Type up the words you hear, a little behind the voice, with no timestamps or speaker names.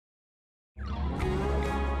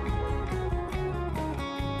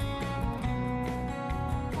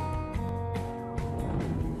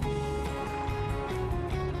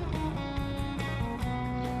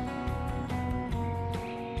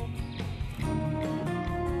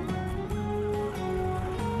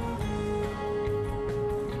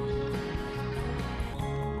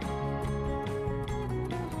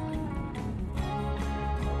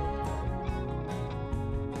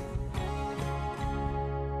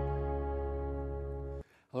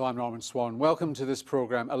Hello, I'm Norman Swan. Welcome to this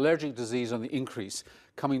programme, Allergic Disease on the Increase,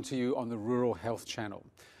 coming to you on the Rural Health Channel.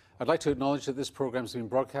 I'd like to acknowledge that this programme has been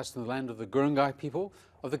broadcast in the land of the Gurungai people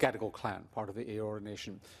of the Gadigal clan, part of the Eora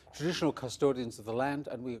Nation, traditional custodians of the land,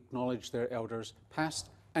 and we acknowledge their elders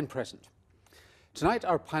past and present. Tonight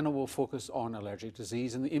our panel will focus on allergic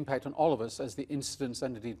disease and the impact on all of us as the incidence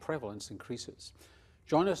and indeed prevalence increases.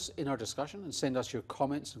 Join us in our discussion and send us your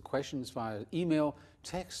comments and questions via email,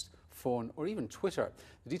 text, phone or even Twitter.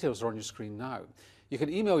 The details are on your screen now. You can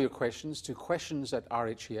email your questions to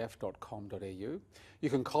questions@rhef.com.au. You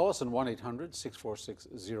can call us on 1800 646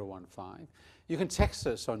 015. You can text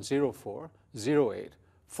us on 04 08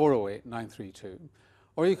 408 932.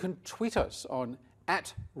 Or you can tweet us on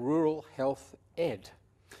 @ruralhealthed.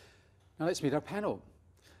 Now let's meet our panel.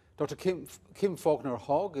 Dr. Kim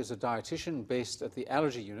Faulkner-Hogg is a dietitian based at the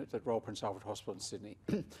Allergy Unit at Royal Prince Alfred Hospital in Sydney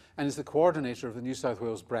and is the coordinator of the New South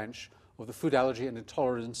Wales branch of the Food Allergy and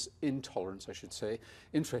Intolerance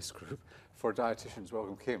interest group for dietitians.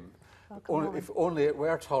 Welcome, Kim. Welcome. If only it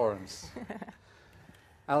were tolerance.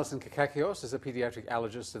 Alison Kakakios is a paediatric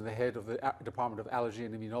allergist and the head of the Department of Allergy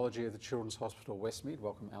and Immunology at the Children's Hospital Westmead.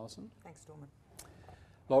 Welcome, Alison. Thanks, Norman.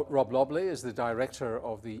 Rob Lobley is the director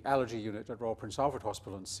of the Allergy Unit at Royal Prince Alfred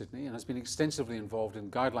Hospital in Sydney and has been extensively involved in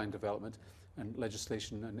guideline development and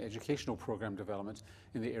legislation and educational program development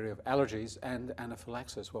in the area of allergies and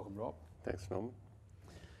anaphylaxis. Welcome, Rob. Thanks, Norman.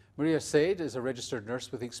 Maria Said is a registered nurse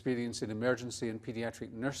with experience in emergency and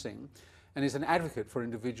paediatric nursing and is an advocate for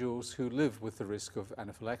individuals who live with the risk of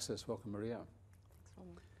anaphylaxis. Welcome, Maria. Thanks,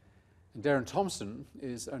 Norman. And Darren Thompson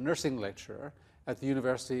is a nursing lecturer at the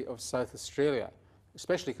University of South Australia,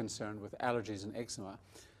 especially concerned with allergies and eczema,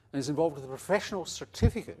 and is involved with the Professional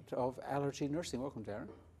Certificate of Allergy Nursing. Welcome, Darren.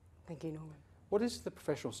 Thank you, Norman. What is the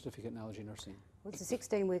Professional Certificate in Allergy Nursing? Well, it's a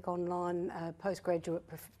 16-week online postgraduate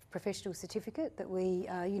professional certificate that we,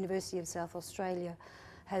 University of South Australia,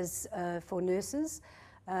 has for nurses,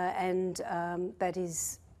 and that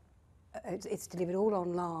is, it's delivered all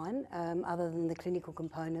online, other than the clinical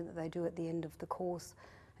component that they do at the end of the course,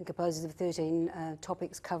 and composes of 13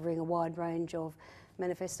 topics covering a wide range of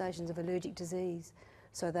manifestations of allergic disease.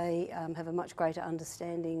 So they have a much greater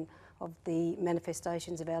understanding of the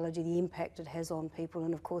manifestations of allergy, the impact it has on people,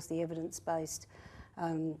 and of course the evidence-based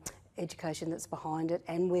education that's behind it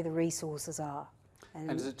and where the resources are. And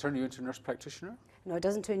does it turn you into a nurse practitioner? No, it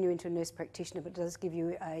doesn't turn you into a nurse practitioner, but it does give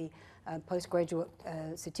you a postgraduate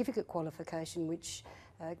certificate qualification which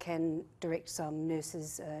can direct some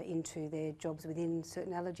nurses into their jobs within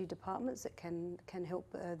certain allergy departments that can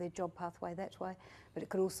help their job pathway that way. But it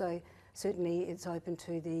can also, certainly it's open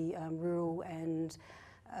to the rural and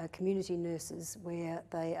community nurses where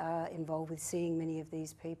they are involved with seeing many of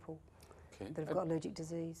these people that have got allergic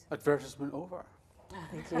disease. Advertisement over.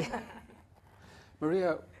 Thank you.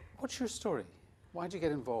 Maria, what's your story? Why did you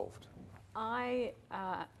get involved? I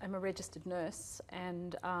am a registered nurse,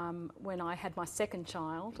 and when I had my second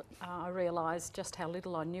child, I realised just how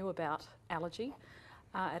little I knew about allergy.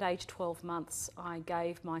 At age 12 months, I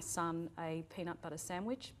gave my son a peanut butter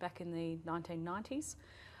sandwich back in the 1990s.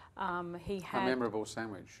 He had a memorable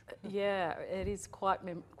sandwich. Yeah, it is quite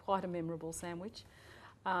a memorable sandwich.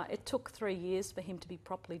 It took 3 years for him to be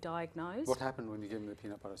properly diagnosed. What happened when you gave him the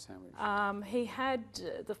peanut butter sandwich? He had,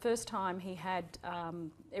 the first time he had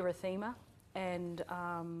erythema and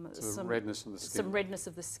some redness on the skin. Some redness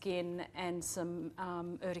of the skin and some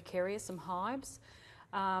urticaria, some hives.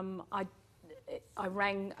 I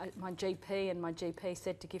rang my GP and my GP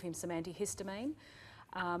said to give him some antihistamine.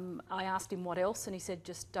 I asked him what else and he said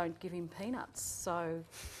just don't give him peanuts. So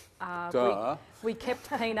we kept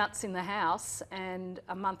peanuts in the house, and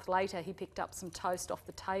a month later he picked up some toast off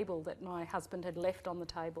the table that my husband had left on the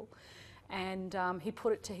table, and he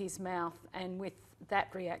put it to his mouth, and with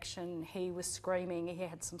that reaction he was screaming. He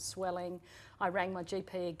had some swelling. I rang my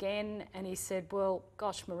GP again and he said, well,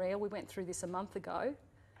 gosh, Maria, we went through this a month ago.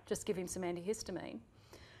 Just give him some antihistamine.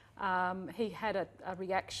 He had a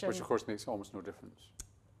reaction. Which of course makes almost no difference.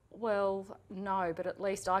 Well, no, but at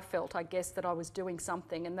least I felt, I guess, that I was doing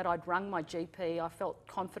something and that I'd rung my GP. I felt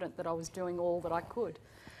confident that I was doing all that I could.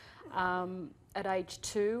 At age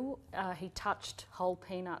 2, he touched whole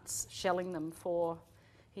peanuts, shelling them for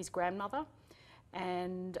his grandmother.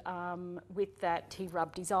 And with that, he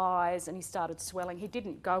rubbed his eyes and he started swelling. He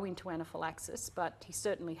didn't go into anaphylaxis, but he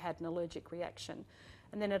certainly had an allergic reaction.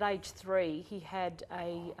 And then at age 3, he had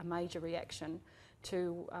a major reaction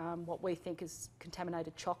to what we think is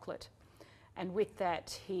contaminated chocolate. And with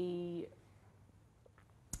that, he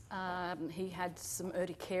had some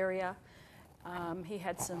urticaria, he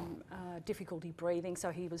had some difficulty breathing,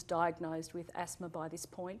 so he was diagnosed with asthma by this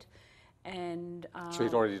point. And so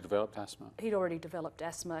he'd already developed asthma? He'd already developed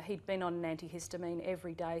asthma. He'd been on an antihistamine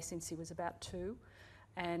every day since he was about 2,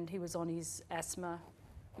 and he was on his asthma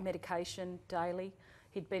medication daily.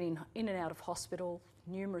 He'd been in and out of hospital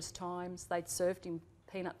numerous times. They'd served him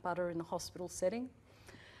peanut butter in the hospital setting.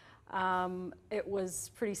 It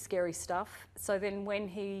was pretty scary stuff. So then when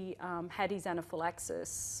he had his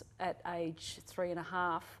anaphylaxis at age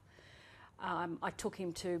 3.5, I took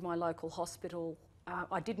him to my local hospital.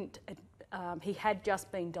 He had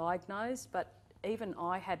just been diagnosed, but even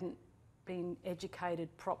I hadn't been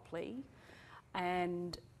educated properly.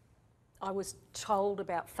 And I was told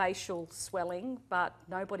about facial swelling, but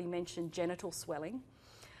nobody mentioned genital swelling.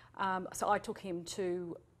 So I took him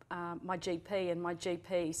to my GP, and my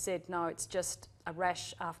GP said, no, it's just a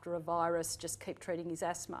rash after a virus, just keep treating his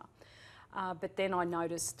asthma. But then I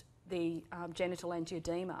noticed the genital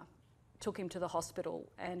angioedema, took him to the hospital,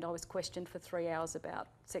 and I was questioned for 3 hours about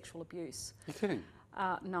sexual abuse. You're kidding?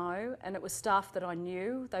 No, and it was staff that I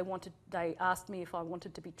knew. They asked me if I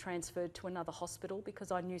wanted to be transferred to another hospital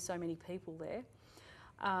because I knew so many people there.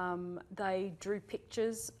 They drew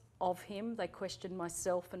pictures of him. They questioned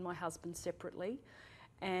myself and my husband separately.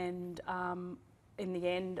 And in the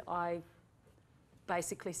end, I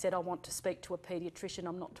basically said, I want to speak to a paediatrician.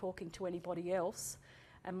 I'm not talking to anybody else.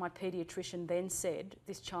 And my paediatrician then said,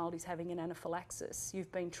 this child is having an anaphylaxis.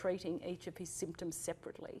 You've been treating each of his symptoms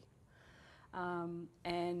separately.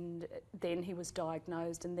 And then he was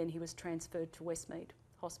diagnosed, and then he was transferred to Westmead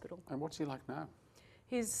Hospital. And what's he like now?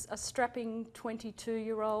 He's a strapping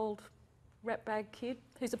 22-year-old ratbag kid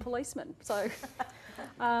who's a policeman. So,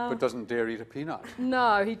 but doesn't dare eat a peanut.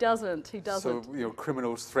 No, he doesn't. He doesn't. So,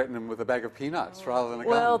 criminals threaten him with a bag of peanuts rather than a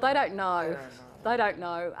gun. Well, they don't know. They don't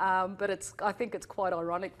know, but I think it's quite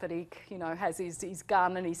ironic that he, has his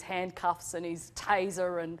gun and his handcuffs and his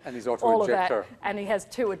taser and his all of that, auto-injector. and he has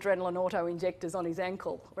 2 adrenaline auto-injectors on his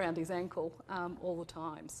ankle, around his ankle, all the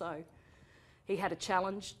time. So he had a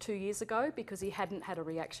challenge 2 years ago because he hadn't had a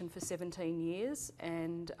reaction for 17 years,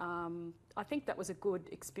 and I think that was a good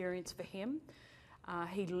experience for him.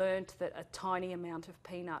 He learnt that a tiny amount of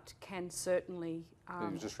peanut can certainly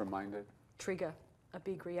You just reminded. trigger a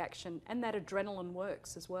big reaction, and that adrenaline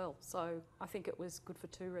works as well. So I think it was good for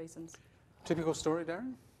 2 reasons. Typical story,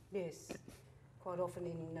 Darren? Yes. Quite often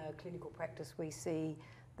in clinical practice we see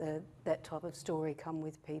that type of story come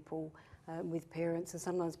with people, with parents, and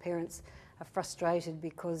sometimes parents are frustrated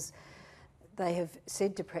because they have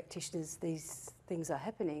said to practitioners these things are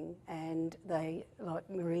happening, and they, like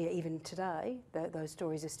Maria, even today, those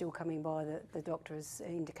stories are still coming by. The doctor has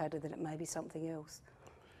indicated that it may be something else.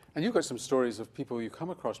 And you've got some stories of people you come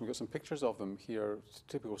across, and we've got some pictures of them here,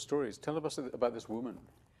 typical stories. Tell us about this woman.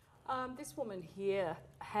 This woman here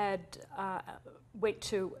went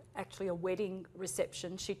to actually a wedding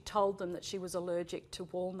reception. She told them that she was allergic to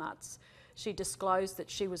walnuts. She disclosed that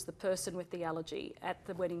she was the person with the allergy at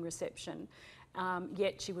the wedding reception,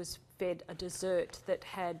 yet she was fed a dessert that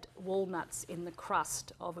had walnuts in the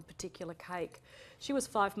crust of a particular cake. She was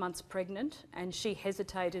 5 months pregnant, and she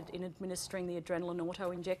hesitated in administering the adrenaline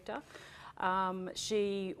auto-injector.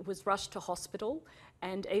 She was rushed to hospital,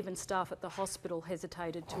 and even staff at the hospital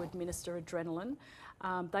hesitated to administer adrenaline.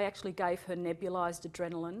 They actually gave her nebulised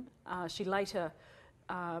adrenaline. She later,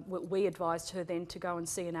 we advised her then to go and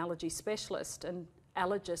see an allergy specialist, and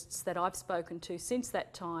allergists that I've spoken to since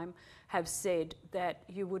that time have said that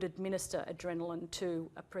you would administer adrenaline to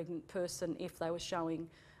a pregnant person if they were showing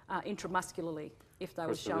intramuscularly, if they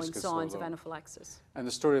were showing signs of anaphylaxis. And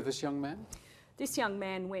the story of this young man? This young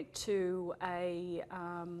man went to a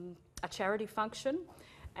charity function,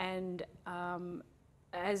 and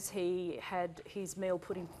as he had his meal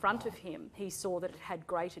put in front of him, he saw that it had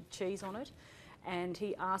grated cheese on it, and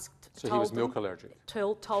he asked... So he was milk allergic?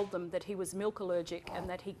 Told them that he was milk allergic and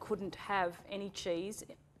that he couldn't have any cheese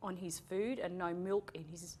on his food and no milk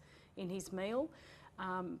in his meal.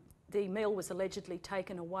 The meal was allegedly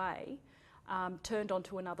taken away, turned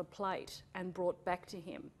onto another plate and brought back to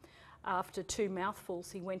him. After 2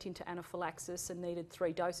 mouthfuls, he went into anaphylaxis and needed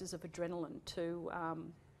 3 doses of adrenaline to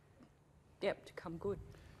come good.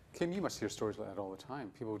 Kim, you must hear stories like that all the time.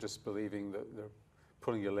 People just believing that they're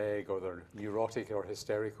pulling your leg, or they're neurotic or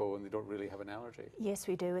hysterical, and they don't really have an allergy. Yes,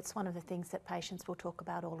 we do. It's one of the things that patients will talk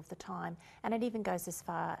about all of the time. And it even goes as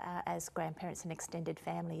far as grandparents and extended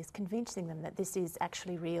families, convincing them that this is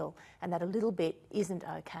actually real and that a little bit isn't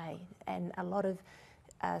okay. And a lot of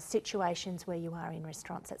situations where you are in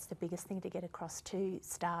restaurants, that's the biggest thing to get across to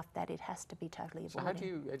staff, that it has to be totally avoided. So how do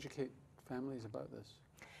you educate families about this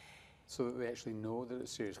so that they actually know that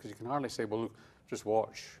it's serious? Because you can hardly say, well, look, just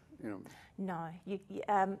watch. No.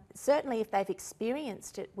 Certainly if they've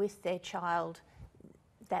experienced it with their child,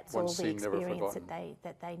 that's all the experience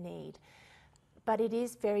that they need. But it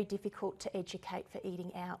is very difficult to educate for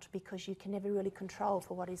eating out because you can never really control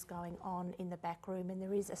for what is going on in the back room, and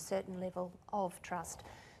there is a certain level of trust.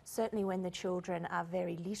 Certainly when the children are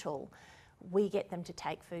very little, we get them to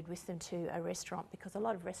take food with them to a restaurant because a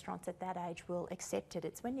lot of restaurants at that age will accept it.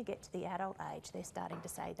 It's when you get to the adult age they're starting to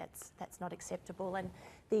say that's not acceptable, and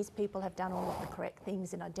these people have done all of the correct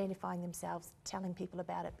things in identifying themselves, telling people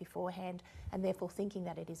about it beforehand, and therefore thinking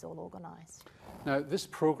that it is all organised. Now, this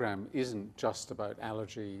program isn't just about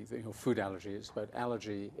allergy, food allergy, it's about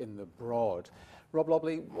allergy in the broad. Rob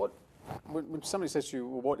Lobley, when somebody says to you,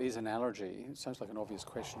 well, what is an allergy? It sounds like an obvious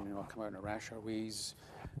question. I come out in a rash or wheeze,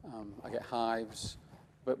 I get hives,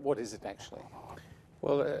 but what is it actually?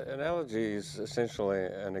 Well, an allergy is essentially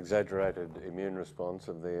an exaggerated immune response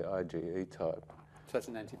of the IgE type. So that's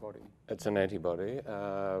an antibody? It's an antibody,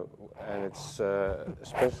 and it's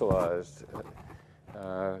specialised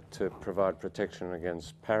to provide protection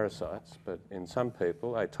against parasites, but in some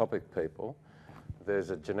people, atopic people, there's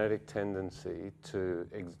a genetic tendency to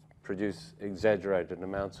produce exaggerated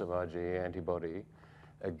amounts of IgE antibody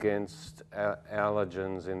against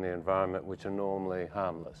allergens in the environment which are normally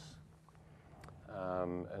harmless.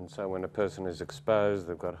 And so when a person is exposed,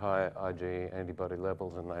 they've got high IgE antibody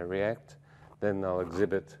levels and they react, then they'll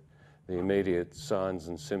exhibit the immediate signs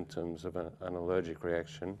and symptoms of an allergic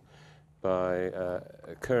reaction by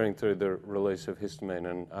occurring through the release of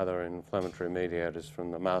histamine and other inflammatory mediators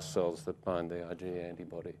from the mast cells that bind the IgE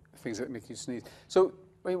antibody. Things that make you sneeze. So,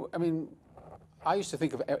 I mean, I used to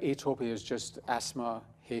think of atopy as just asthma,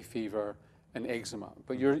 hay fever, and eczema,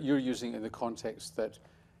 but you're using it in the context that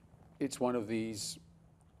it's one of these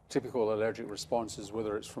typical allergic responses,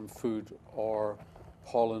 whether it's from food or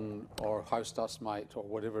pollen or house dust mite or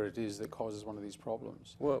whatever it is that causes one of these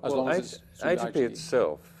problems. Well, atopy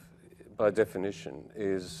itself, by definition,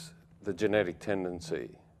 is the genetic tendency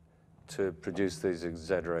to produce these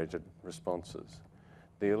exaggerated responses.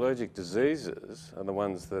 The allergic diseases are the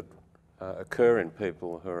ones that occur in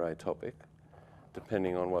people who are atopic,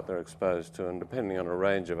 depending on what they're exposed to and depending on a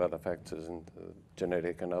range of other factors,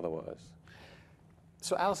 genetic and otherwise.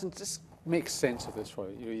 So, Alison, just make sense of this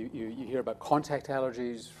for you. You hear about contact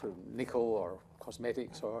allergies from nickel or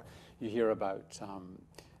cosmetics, or you hear about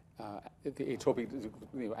the atopic,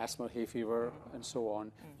 asthma, hay fever, and so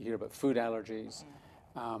on. You hear about food allergies,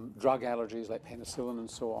 drug allergies like penicillin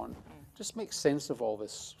and so on. Just make sense of all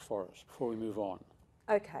this for us before we move on.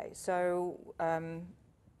 Okay, so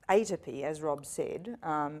atopy, as Rob said,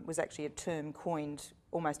 was actually a term coined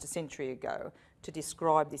almost a century ago to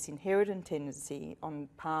describe this inherited tendency on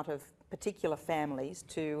part of particular families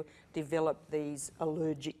to develop these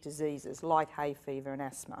allergic diseases like hay fever and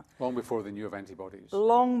asthma. Long before they knew of antibodies.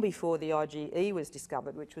 Long before the IgE was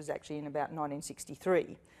discovered, which was actually in about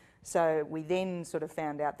 1963. So we then sort of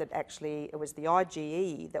found out that actually it was the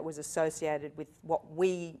IgE that was associated with what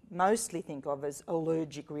we mostly think of as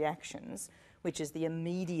allergic reactions, which is the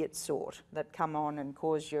immediate sort that come on and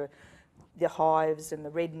cause the hives and the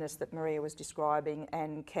redness that Maria was describing,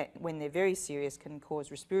 and when they're very serious can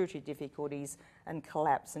cause respiratory difficulties and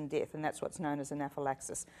collapse and death, and that's what's known as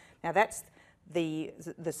anaphylaxis. Now that's the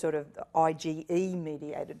sort of IgE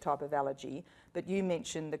mediated type of allergy, but you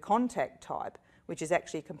mentioned the contact type, which is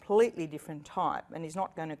actually a completely different type and is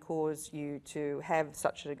not going to cause you to have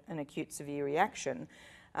such an acute severe reaction.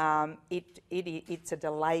 It's a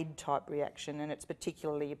delayed type reaction, and it's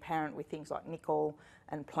particularly apparent with things like nickel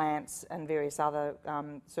and plants and various other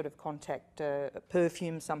sort of contact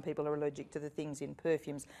perfumes. Some people are allergic to the things in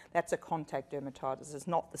perfumes. That's a contact dermatitis. It's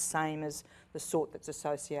not the same as the sort that's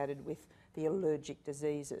associated with the allergic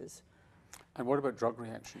diseases. And what about drug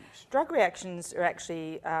reactions? Drug reactions are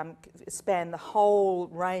actually span the whole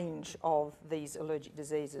range of these allergic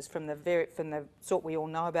diseases, from the sort we all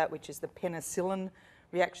know about, which is the penicillin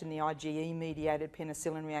reaction, the IgE-mediated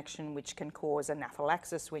penicillin reaction, which can cause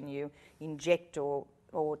anaphylaxis when you inject or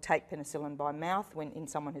take penicillin by mouth in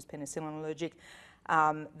someone who's penicillin allergic,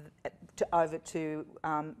 over to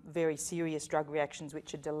very serious drug reactions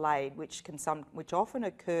which are delayed, which often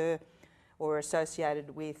occur or are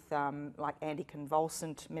associated with like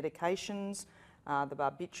anticonvulsant medications, the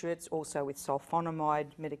barbiturates, also with sulfonamide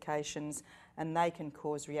medications, and they can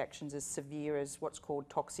cause reactions as severe as what's called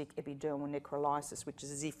toxic epidermal necrolysis, which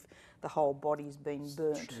is as if the whole body's been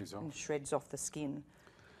burnt and shreds off the skin.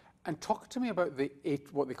 And talk to me about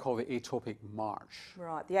what they call the atopic march.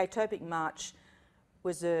 Right, the atopic march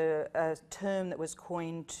was a term that was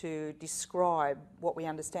coined to describe what we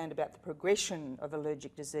understand about the progression of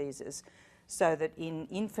allergic diseases. so that in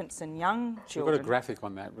infants and young We've children... got a graphic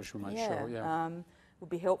on that which we might show, yeah. Would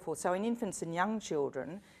be helpful. So in infants and young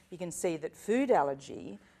children, you can see that food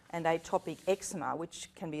allergy and atopic eczema, which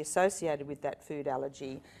can be associated with that food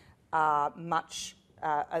allergy, are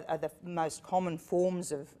the most common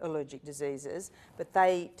forms of allergic diseases, but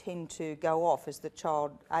they tend to go off as the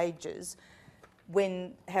child ages.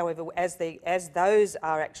 When, however, as those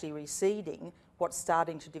are actually receding, what's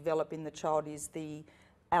starting to develop in the child is the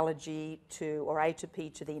allergy to, or atopy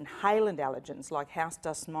to, the inhalant allergens like house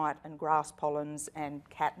dust mite and grass pollens and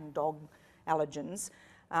cat and dog allergens.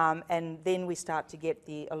 And then we start to get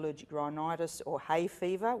the allergic rhinitis or hay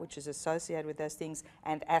fever, which is associated with those things,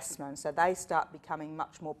 and asthma. And so they start becoming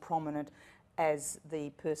much more prominent as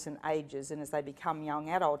the person ages, and as they become young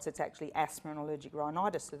adults, it's actually asthma and allergic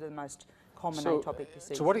rhinitis that are the most common atopic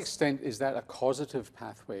diseases. To what extent is that a causative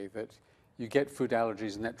pathway, that you get food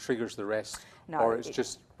allergies and that triggers the rest, No, or it's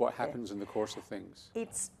just what happens in the course of things?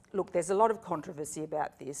 Look, there's a lot of controversy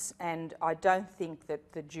about this, and I don't think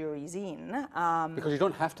that the jury's in. Because you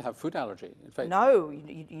don't have to have food allergy, in fact. No,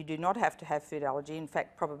 you do not have to have food allergy. In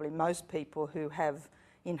fact, probably most people who have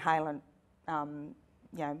inhalant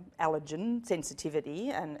allergen sensitivity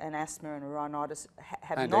and asthma and rhinitis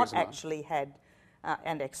have not actually had,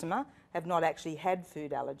 and eczema, have not actually had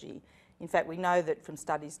food allergy. In fact, we know that from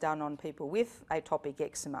studies done on people with atopic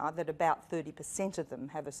eczema that about 30% of them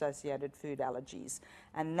have associated food allergies,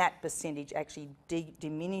 and that percentage actually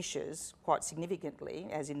diminishes quite significantly,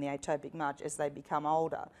 as in the atopic march, as they become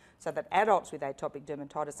older, so that adults with atopic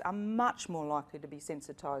dermatitis are much more likely to be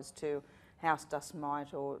sensitised to house dust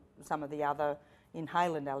mite or some of the other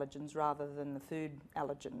inhalant allergens rather than the food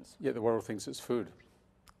allergens. Yet the world thinks it's food.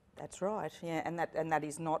 That's right, yeah, and that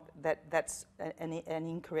is not, that's an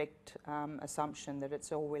incorrect assumption that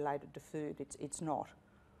it's all related to food. It's not.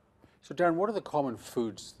 So Darren, what are the common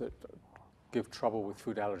foods that give trouble with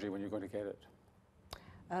food allergy when you're going to get it?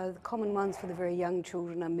 The common ones for the very young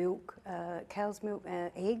children are milk, cow's milk,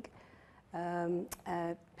 egg,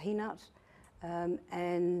 peanut,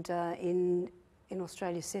 and in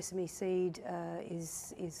Australia sesame seed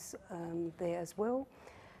is there as well.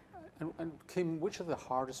 And Kim, which are the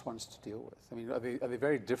hardest ones to deal with? I mean, are they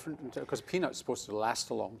very different? Because peanut's supposed to last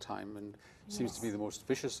a long time and seems to be the most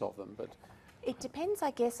vicious of them, but... It depends, I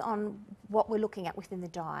guess, on what we're looking at within the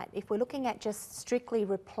diet. If we're looking at just strictly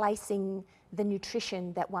replacing the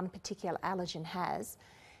nutrition that one particular allergen has,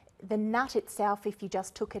 the nut itself, if you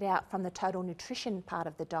just took it out from the total nutrition part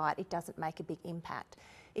of the diet, it doesn't make a big impact.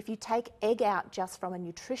 If you take egg out just from a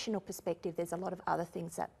nutritional perspective, there's a lot of other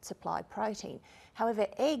things that supply protein. However,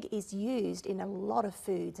 egg is used in a lot of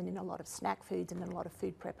foods and in a lot of snack foods and in a lot of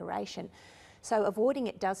food preparation. So avoiding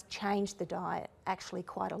it does change the diet actually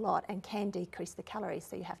quite a lot and can decrease the calories,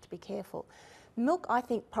 so you have to be careful. Milk, I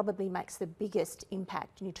think, probably makes the biggest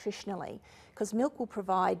impact nutritionally, because milk will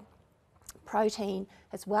provide protein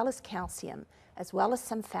as well as calcium, as well as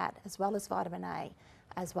some fat, as well as vitamin A,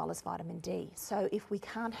 as well as vitamin D. So if we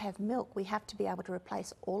can't have milk, we have to be able to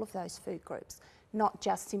replace all of those food groups, not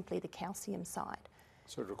just simply the calcium side.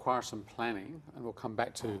 So it requires some planning, and we'll come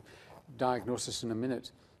back to diagnosis in a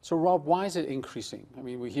minute. So Rob, why is it increasing? I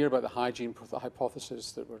mean, we hear about the hygiene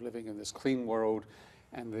hypothesis that we're living in this clean world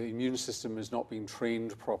and the immune system is not being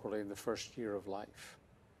trained properly in the first year of life.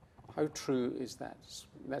 How true is that?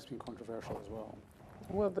 That's been controversial as well.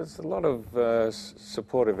 Well, there's a lot of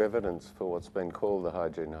supportive evidence for what's been called the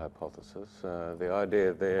hygiene hypothesis. The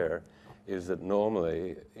idea there is that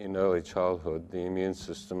normally in early childhood the immune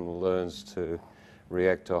system learns to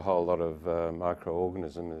react to a whole lot of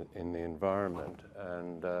microorganisms in the environment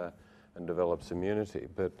and develops immunity.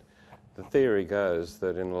 But the theory goes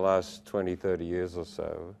that in the last 20, 30 years or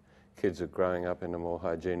so, kids are growing up in a more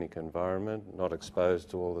hygienic environment, not exposed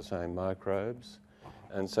to all the same microbes.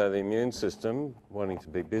 And so the immune system, wanting to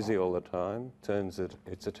be busy all the time, turns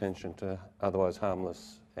its attention to otherwise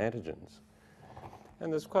harmless antigens.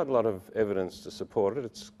 And there's quite a lot of evidence to support it.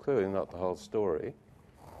 It's clearly not the whole story.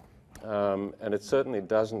 And it certainly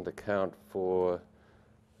doesn't account for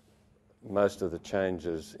most of the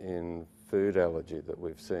changes in food allergy that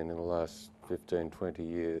we've seen in the last 15, 20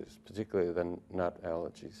 years, particularly the nut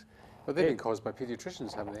allergies. But they've been caused by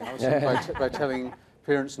paediatricians, haven't they, Alison? by telling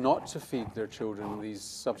parents not to feed their children these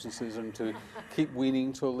substances and to keep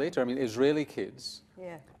weaning till later. I mean, Israeli kids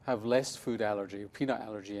have less food allergy, peanut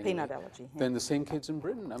allergy anyway, than the same kids in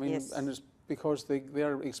Britain. I mean, and it's because they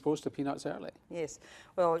are exposed to peanuts early. Yes.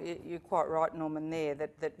 Well, you're quite right, Norman, there,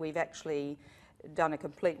 that we've actually done a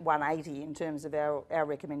complete 180 in terms of our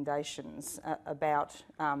recommendations about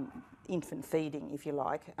infant feeding, if you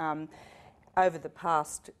like. over the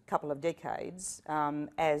past couple of decades,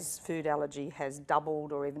 as food allergy has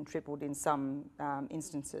doubled or even tripled in some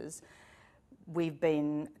instances, we've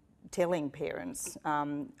been telling parents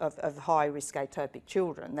of high-risk atopic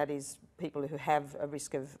children, that is, people who have a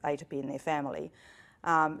risk of atopy in their family,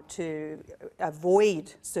 to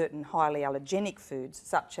avoid certain highly allergenic foods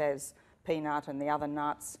such as peanut and the other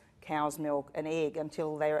nuts, cow's milk and egg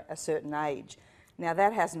until they're a certain age. Now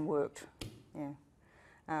that hasn't worked.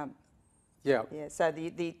 Yeah. So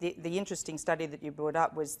the interesting study that you brought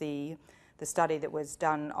up was the study that was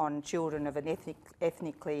done on children of an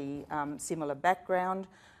ethnically similar background,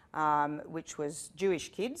 which was Jewish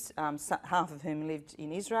kids, half of whom lived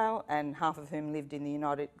in Israel and half of whom lived in the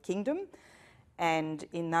United Kingdom. And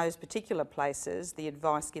in those particular places, the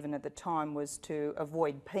advice given at the time was to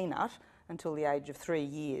avoid peanut until the age of 3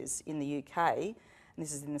 years in the UK. And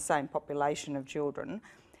this is in the same population of children.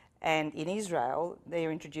 And in Israel,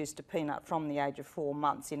 they're introduced to peanut from the age of 4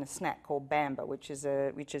 months in a snack called bamba, which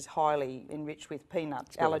is highly enriched with peanut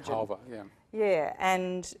allergen. Like halva, yeah. Yeah,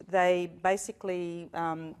 and they basically,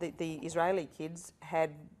 the Israeli kids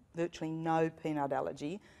had virtually no peanut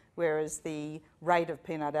allergy, whereas the rate of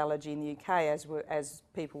peanut allergy in the UK, as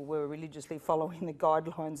people were religiously following the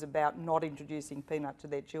guidelines about not introducing peanut to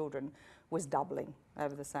their children, was doubling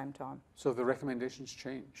over the same time. So the recommendations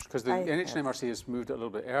changed? Because the NHMRC has moved a little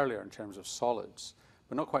bit earlier in terms of solids,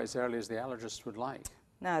 but not quite as early as the allergists would like.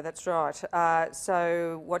 No, that's right.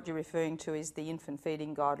 So what you're referring to is the infant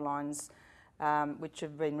feeding guidelines, which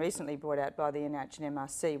have been recently brought out by the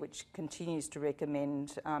NHMRC, which continues to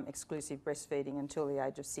recommend exclusive breastfeeding until the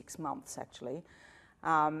age of 6 months, actually.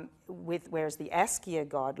 Whereas the ASCIA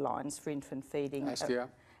guidelines for infant feeding...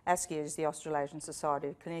 ASCIA is the Australasian Society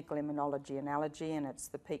of Clinical Immunology and Allergy, and it's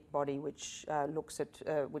the peak body which looks at,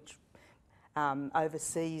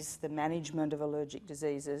 oversees the management of allergic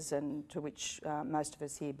diseases, and to which most of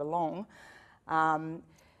us here belong.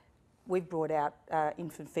 We've brought out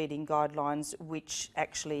infant feeding guidelines which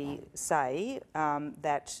actually say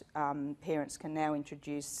that parents can now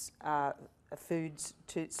introduce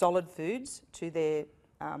solid foods to their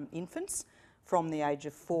infants from the age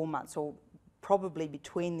of 4 months, or probably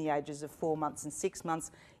between the ages of 4 months and 6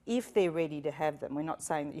 months, if they're ready to have them. We're not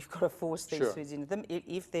saying that you've got to force these foods into them.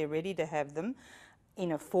 If they're ready to have them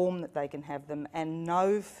in a form that they can have them, and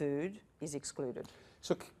no food is excluded.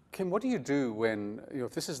 So Kim, what do you do when,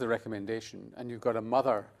 if this is the recommendation and you've got a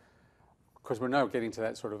mother, because we're now getting to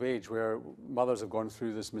that sort of age where mothers have gone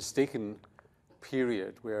through this mistaken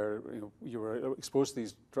period where you were exposed to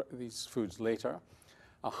these foods later,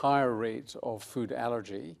 a higher rate of food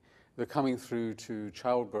allergy, they're coming through to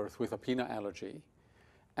childbirth with a peanut allergy,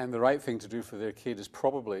 and the right thing to do for their kid is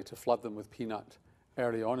probably to flood them with peanut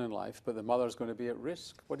early on in life, but the mother's going to be at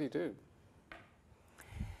risk. What do you do?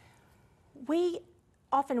 We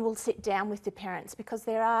often will sit down with the parents because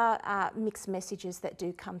there are mixed messages that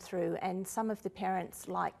do come through, and some of the parents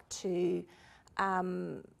like to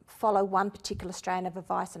follow one particular strain of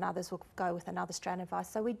advice and others will go with another strain of advice.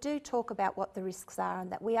 So we do talk about what the risks are and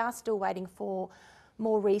that we are still waiting for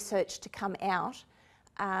more research to come out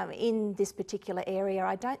in this particular area.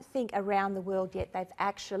 I don't think around the world yet they've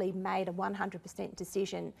actually made a 100%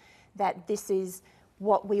 decision that this is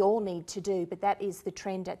what we all need to do, but that is the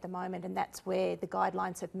trend at the moment, and that's where the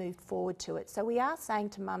guidelines have moved forward to it. So we are saying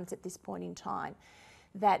to mums at this point in time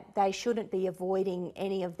that they shouldn't be avoiding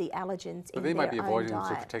any of the allergens in their own diets. But they might be avoiding it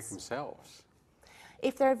to protect themselves.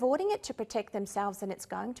 If they're avoiding it to protect themselves, then it's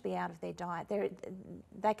going to be out of their diet.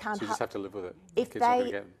 They can't. So you just have to live with it. If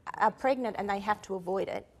they are pregnant and they have to avoid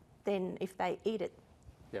it, then if they eat it,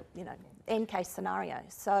 end case scenario.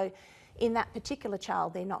 So in that particular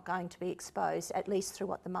child, they're not going to be exposed, at least through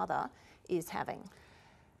what the mother is having.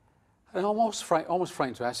 And I'm almost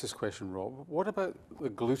frightened to ask this question, Rob. What about the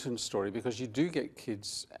gluten story? Because you do get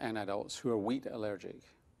kids and adults who are wheat allergic,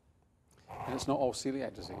 and it's not all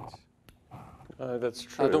celiac disease. That's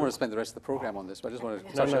true. I don't want to spend the rest of the programme on this, but I just want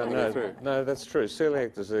to touch on it through. No, that's true.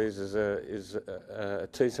 Celiac disease is a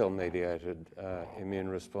T-cell mediated immune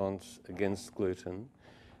response against gluten,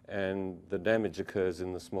 and the damage occurs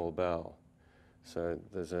in the small bowel. So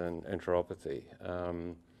there's an enteropathy.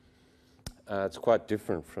 It's quite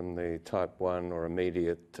different from the type 1 or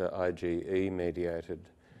immediate IgE-mediated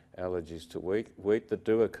allergies to wheat that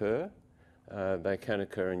do occur. They can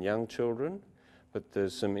occur in young children, but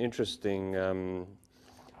there's some interesting and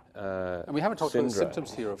we haven't talked about the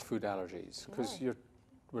symptoms here of food allergies, because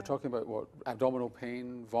we're talking about what, abdominal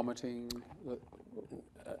pain, vomiting?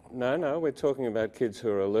 No, we're talking about kids who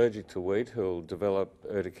are allergic to wheat who'll develop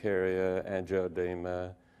urticaria,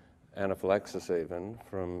 angioedema, anaphylaxis even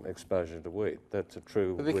from exposure to wheat. That's a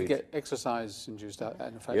true But they wheat. could get exercise-induced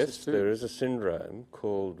anaphylaxis Yes, too. there is a syndrome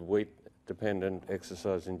called wheat-dependent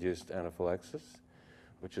exercise-induced anaphylaxis,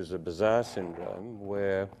 which is a bizarre syndrome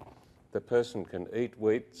where the person can eat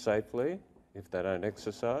wheat safely if they don't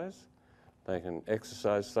exercise. They can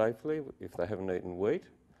exercise safely if they haven't eaten wheat.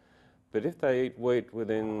 But if they eat wheat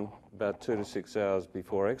within about 2 to 6 hours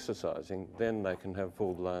before exercising, then they can have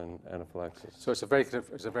full-blown anaphylaxis. So it's a very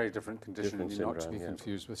different condition, Different and not to syndrome, be yeah.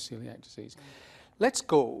 confused with celiac disease. Let's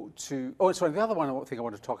go to, oh, sorry, the other thing I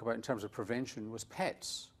want to talk about in terms of prevention was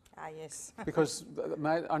pets. Ah, yes. Because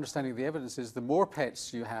my understanding of the evidence is the more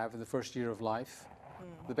pets you have in the first year of life,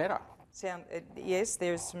 the better. Yes,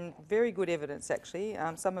 there's some very good evidence actually,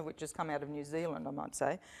 some of which has come out of New Zealand, I might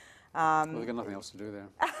say. Well, they've got nothing else to do there.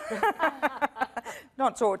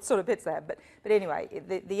 Not sort of pets they have, but anyway,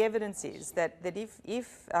 the evidence is that if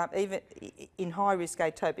even in high-risk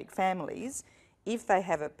atopic families, if they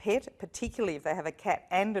have a pet, particularly if they have a cat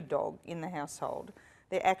and a dog in the household,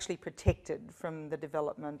 they're actually protected from the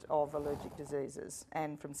development of allergic diseases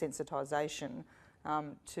and from sensitisation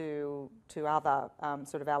to other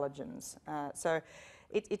sort of allergens. So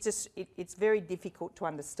it's very difficult to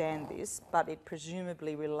understand this, but it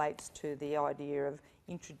presumably relates to the idea of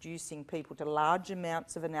introducing people to large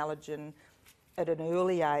amounts of an allergen at an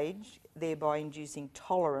early age, thereby inducing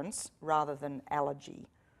tolerance rather than allergy.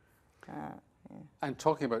 And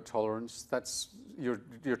talking about tolerance, that's you're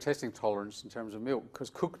testing tolerance in terms of milk, because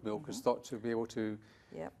cooked milk is thought to be able to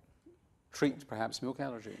treat perhaps milk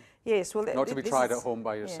allergy. Yes, well, not to be tried at home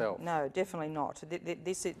by yourself. No, definitely not.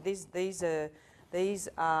 These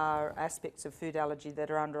are aspects of food allergy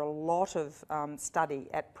that are under a lot of study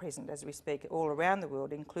at present, as we speak, all around the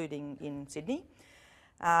world, including in Sydney.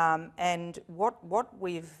 And what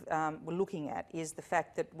we're looking at is the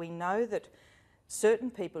fact that we know that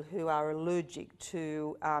certain people who are allergic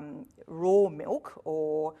to raw milk,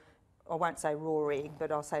 or I won't say raw egg,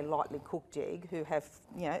 but I'll say lightly cooked egg, who have,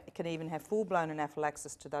 can even have full-blown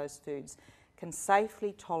anaphylaxis to those foods, can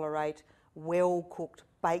safely tolerate well-cooked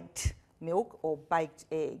baked milk or baked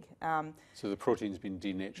egg. So the protein's been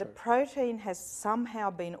denatured. The protein has somehow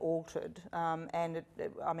been altered, and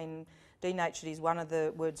denatured is one of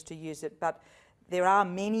the words to use it, but there are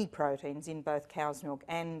many proteins in both cow's milk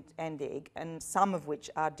and egg, and some of which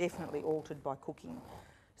are definitely altered by cooking.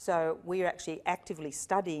 So we're actually actively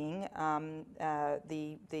studying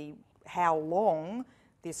how long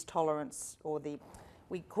this tolerance, or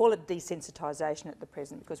we call it desensitisation at the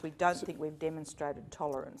present, because we don't think we've demonstrated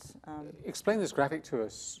tolerance. Explain this graphic to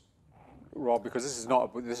us, Rob, because this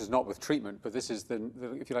is not with treatment, but this is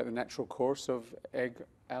if you like, the natural course of egg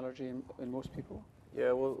allergy in most people.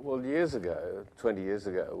 Yeah, well, years ago, 20 years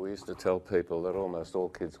ago, we used to tell people that almost all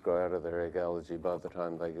kids grow out of their egg allergy by the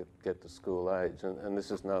time they get to school age, and this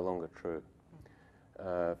is no longer true,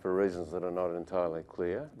 for reasons that are not entirely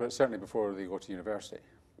clear. But certainly before they go to university.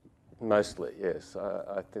 Mostly, yes.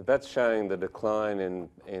 I think that's showing the decline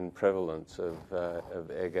in prevalence of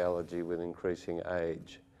egg allergy with increasing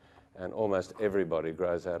age, and almost everybody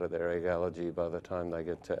grows out of their egg allergy by the time they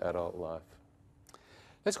get to adult life.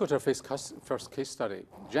 Let's go to our first case study.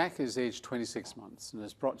 Jack is aged 26 months and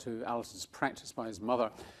is brought to Alison's practice by his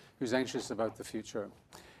mother, who's anxious about the future.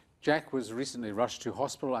 Jack was recently rushed to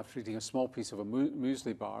hospital after eating a small piece of a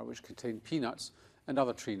muesli bar which contained peanuts and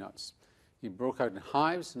other tree nuts. He broke out in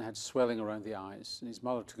hives and had swelling around the eyes, and his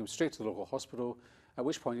mother took him straight to the local hospital, at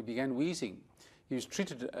which point he began wheezing. He was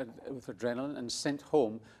treated with adrenaline and sent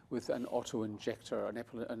home with an auto-injector, an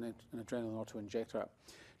adrenaline auto-injector.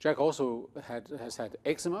 Jack also has had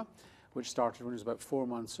eczema, which started when he was about 4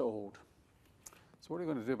 months old. So what are you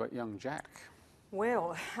going to do about young Jack?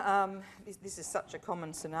 Well, this is such a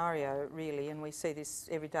common scenario, really, and we see this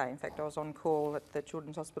every day. In fact, I was on call at the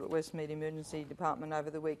Children's Hospital at Westmead Emergency Department over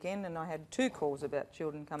the weekend, and I had 2 calls about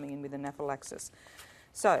children coming in with anaphylaxis.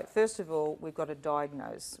 So, first of all, we've got to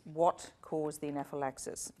diagnose what caused the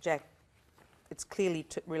anaphylaxis. Jack, it's clearly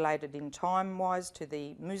related in time-wise to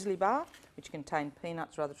the muesli bar, which contained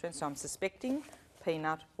peanuts rather than, so I'm suspecting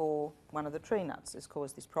peanut or one of the tree nuts has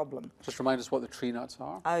caused this problem. Just remind us what the tree nuts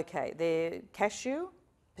are. Okay, they're cashew,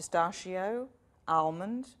 pistachio,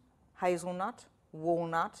 almond, hazelnut,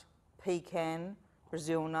 walnut, pecan,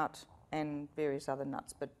 Brazil nut, and various other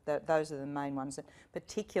nuts, but those are the main ones.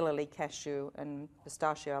 Particularly cashew and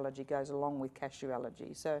pistachio allergy goes along with cashew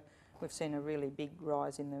allergy. So we've seen a really big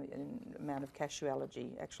rise in the amount of cashew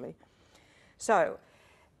allergy, actually. So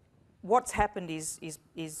what's happened is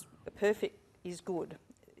good.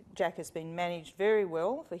 Jack has been managed very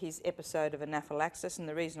well for his episode of anaphylaxis, and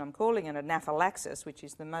the reason I'm calling it anaphylaxis, which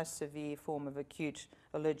is the most severe form of acute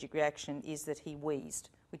allergic reaction, is that he wheezed,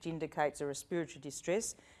 which indicates a respiratory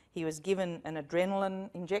distress. He was given an adrenaline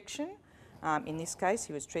injection. In this case,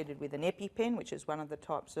 he was treated with an EpiPen, which is one of the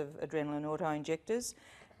types of adrenaline auto-injectors,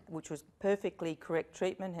 which was perfectly correct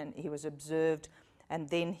treatment, and he was observed, and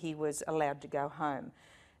then he was allowed to go home.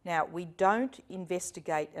 Now, we don't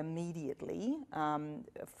investigate immediately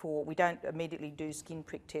we don't immediately do skin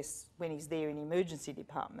prick tests when he's there in the emergency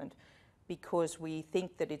department, because we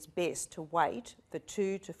think that it's best to wait for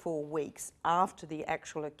 2 to 4 weeks after the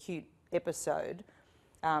actual acute episode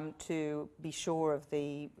to be sure of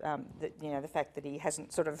the fact that he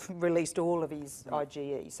hasn't sort of released all of his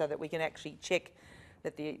IgE, so that we can actually check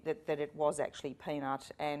that it was actually peanut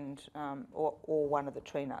and or one of the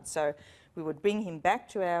tree nuts. So we would bring him back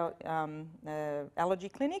to our allergy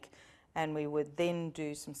clinic, and we would then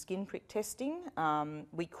do some skin prick testing.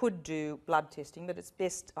 We could do blood testing, but it's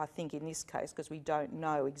best, I think, in this case, because we don't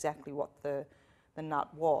know exactly what the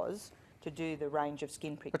nut was, to do the range of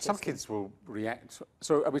skin prick testing. But some kids will react.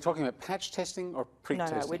 So are we talking about patch testing or prick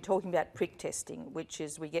testing? No, we're talking about prick testing, which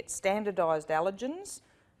is we get standardised allergens,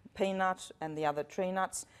 peanut and the other tree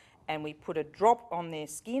nuts, and we put a drop on their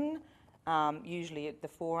skin. Usually the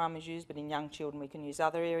forearm is used, but in young children we can use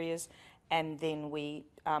other areas, and then we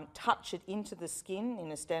touch it into the skin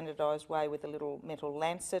in a standardised way with a little metal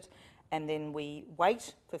lancet, and then we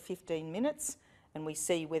wait for 15 minutes and we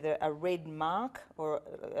see whether a red mark or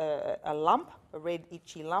a lump, a red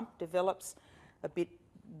itchy lump, develops, a bit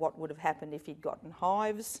what would have happened if he'd gotten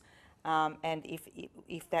hives, and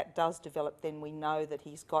if that does develop, then we know that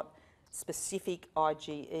he's got specific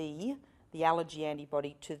IgE, the allergy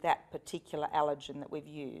antibody to that particular allergen that we've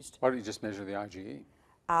used. Why don't you just measure the IgE?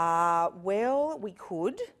 Well, we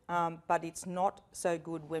could, but it's not so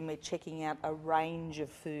good when we're checking out a range of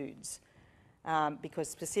foods, because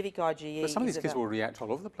specific IgE... But some of these kids will react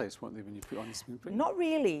all over the place, won't they, when you put on the skin prick? Not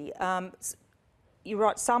really. You're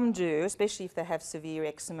right, some do, especially if they have severe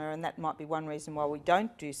eczema, and that might be one reason why we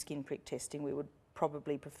don't do skin prick testing. We would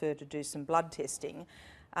probably prefer to do some blood testing.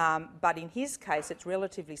 But in his case, it's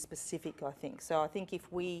relatively specific, I think. So I think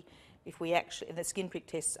if we actually, the skin prick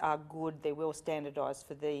tests are good, they're well standardised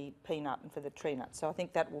for the peanut and for the tree nut. So I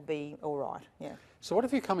think that will be all right, yeah. So what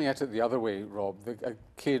if you're coming at it the other way, Rob? A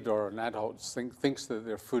kid or an adult thinks that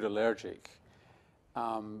they're food allergic.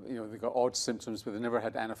 They've got odd symptoms, but they've never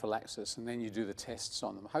had anaphylaxis, and then you do the tests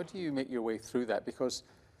on them. How do you make your way through that? Because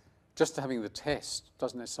just having the test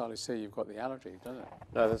doesn't necessarily say you've got the allergy, does it?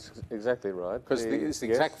 No, that's exactly right. Because it's the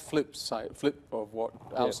exact flip of what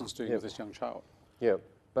Alison's doing with this young child. Yeah,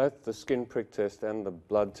 both the skin prick test and the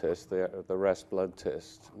blood test, the RAS blood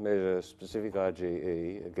test, measure specific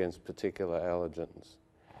IgE against particular allergens,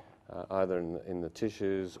 either in the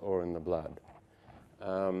tissues or in the blood.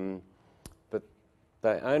 But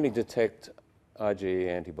they only detect IgE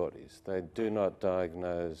antibodies. They do not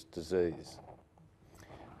diagnose disease.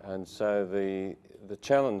 And so the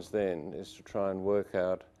challenge then is to try and work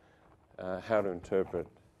out how to interpret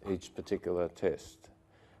each particular test.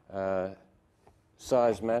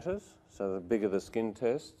 Size matters, so the bigger the skin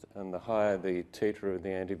test and the higher the titer of the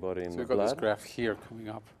antibody in the blood. So we've got this graph here coming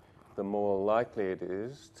up. The more likely it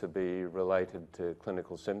is to be related to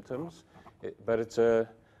clinical symptoms, but it's a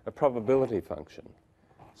probability function.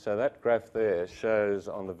 So that graph there shows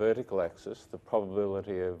on the vertical axis the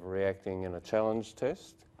probability of reacting in a challenge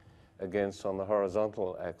test against, on the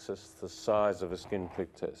horizontal axis, the size of a skin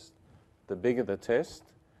prick test. The bigger the test,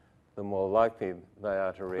 the more likely they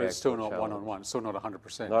are to react. But it's still not one-on-one, still not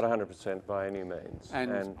 100%. Not 100% by any means.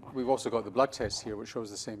 And we've also got the blood test here, which shows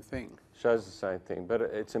the same thing. Shows the same thing, but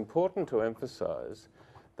it's important to emphasise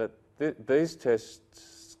that these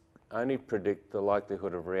tests only predict the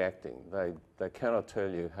likelihood of reacting. They cannot tell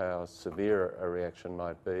you how severe a reaction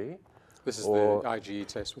might be. This is the IgE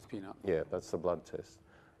test with peanut. Yeah, that's the blood test.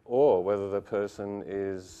 Or whether the person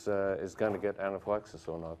is going to get anaphylaxis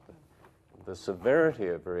or not. The severity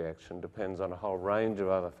of a reaction depends on a whole range of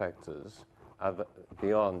other factors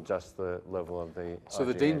beyond just the level of the So IgE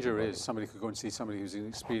the danger antibody. is somebody could go and see somebody who's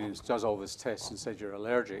inexperienced, does all this test and said you're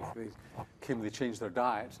allergic. They change their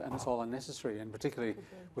diet and it's all unnecessary, and particularly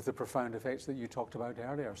with the profound effects that you talked about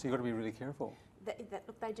earlier. So you've got to be really careful.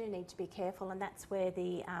 Look, they do need to be careful, and that's where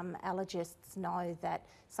the allergists know that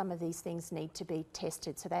some of these things need to be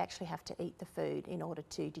tested. So they actually have to eat the food in order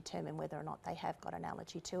to determine whether or not they have got an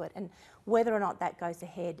allergy to it. And whether or not that goes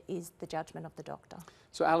ahead is the judgment of the doctor.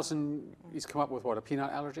 So Alison, he's come up with what, a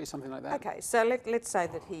peanut allergy, something like that? Okay, so let's say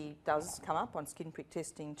that he does come up on skin prick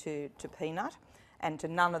testing to peanut, and to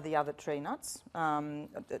none of the other tree nuts,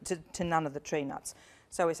 to none of the tree nuts.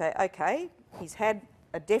 So we say, okay, he's had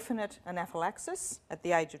a definite anaphylaxis at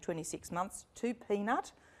the age of 26 months to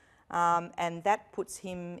peanut, and that puts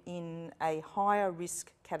him in a higher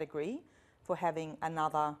risk category for having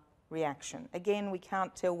another reaction. Again, we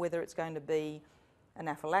can't tell whether it's going to be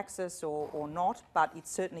anaphylaxis or not, but it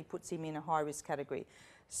certainly puts him in a high risk category.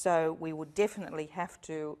 So we would definitely have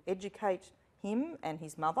to educate him and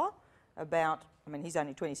his mother about, I mean, he's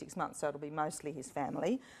only 26 months, so it'll be mostly his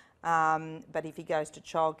family. But if he goes to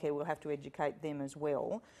childcare, we'll have to educate them as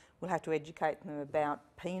well. We'll have to educate them about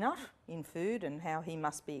peanut in food and how he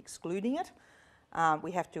must be excluding it.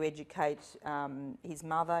 We have to educate his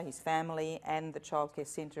mother, his family, and the childcare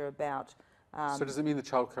centre about... so does it mean the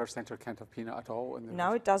childcare centre can't have peanut at all?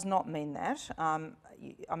 No, it does not mean that.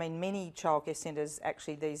 I mean, many childcare centres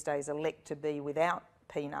actually these days elect to be without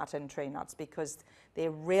peanut and tree nuts because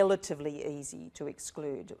they're relatively easy to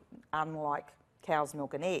exclude, unlike cow's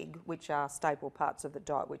milk and egg, which are staple parts of the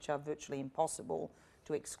diet, which are virtually impossible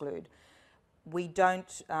to exclude. We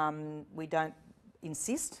don't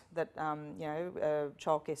insist that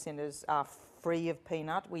childcare centres are free of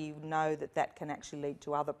peanut. We know that that can actually lead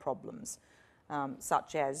to other problems,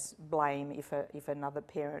 such as blame if another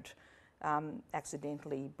parent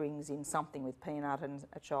accidentally brings in something with peanut and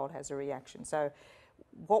a child has a reaction. So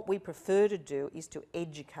what we prefer to do is to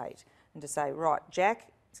educate and to say, right,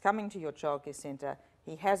 Jack is coming to your childcare centre,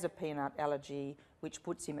 he has a peanut allergy which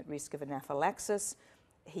puts him at risk of anaphylaxis.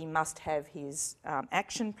 He must have his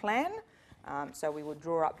action plan. So we would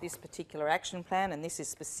draw up this particular action plan, and this is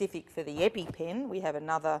specific for the EpiPen. We have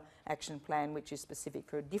another action plan which is specific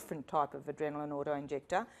for a different type of adrenaline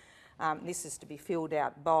autoinjector. This is to be filled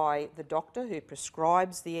out by the doctor who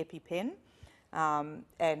prescribes the EpiPen,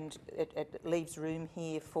 and it leaves room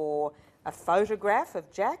here for a photograph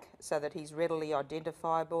of Jack so that he's readily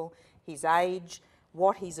identifiable, his age,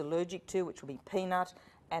 what he's allergic to, which will be peanut,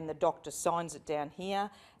 and the doctor signs it down here.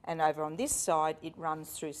 And over on this side, it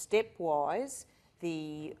runs through stepwise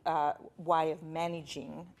the way of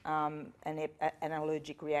managing an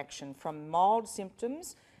allergic reaction from mild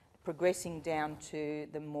symptoms progressing down to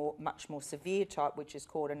the much more severe type, which is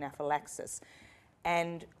called anaphylaxis.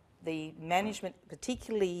 And the management,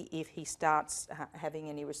 particularly if he starts having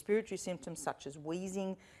any respiratory symptoms such as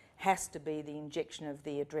wheezing, has to be the injection of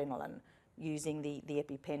the adrenaline using the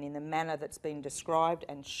EpiPen in the manner that's been described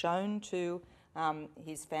and shown to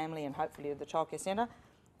his family and hopefully the childcare centre.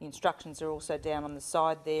 The instructions are also down on the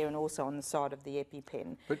side there and also on the side of the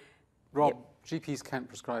EpiPen. But Rob, GPs can't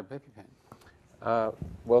prescribe EpiPen.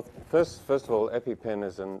 Well, first of all, EpiPen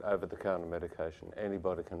is an over-the-counter medication.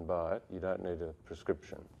 Anybody can buy it. You don't need a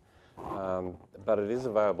prescription. But it is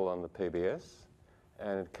available on the PBS,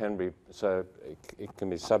 and it can be it can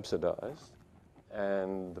be subsidised,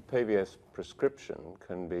 and the PBS prescription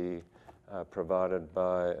can be provided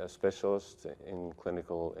by a specialist in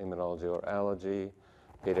clinical immunology or allergy,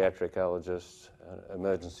 paediatric allergist,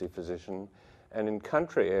 emergency physician. And in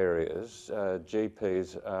country areas,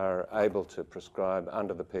 GPs are able to prescribe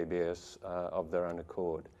under the PBS of their own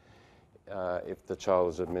accord if the child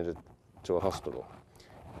is admitted to a hospital.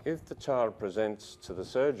 If the child presents to the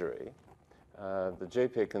surgery, the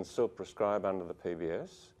GP can still prescribe under the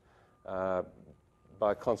PBS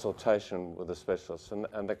by consultation with a specialist,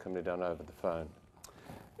 and that can be done over the phone.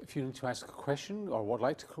 If you need to ask a question or would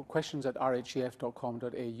like to, questions at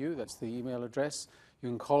rhef.com.au, that's the email address. You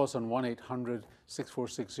can call us on 1800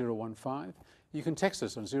 646 015. You can text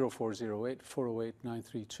us on 0408 408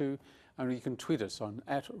 932, and you can tweet us on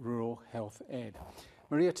 @ruralhealthed.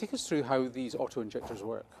 Maria, take us through how these auto-injectors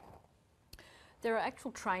work. There are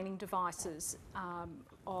actual training devices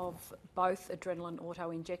of both adrenaline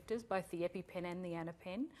auto-injectors, both the EpiPen and the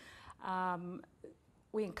Anapen.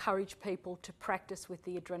 We encourage people to practice with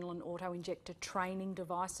the adrenaline auto-injector training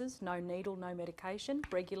devices, no needle, no medication,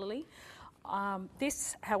 regularly.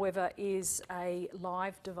 This, however, is a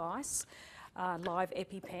live device, live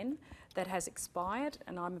EpiPen, that has expired,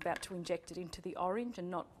 and I'm about to inject it into the orange and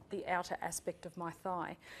not the outer aspect of my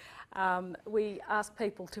thigh. We ask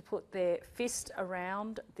people to put their fist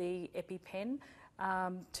around the EpiPen,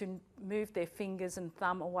 to move their fingers and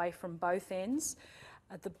thumb away from both ends.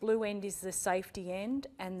 The blue end is the safety end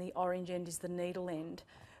and the orange end is the needle end.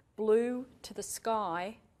 Blue to the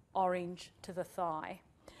sky, orange to the thigh.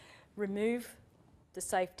 Remove the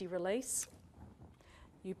safety release.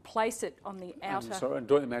 You place it on the outer... So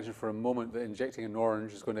don't imagine for a moment that injecting an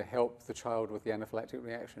orange is going to help the child with the anaphylactic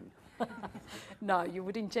reaction. No, you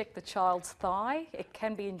would inject the child's thigh. It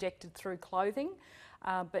can be injected through clothing.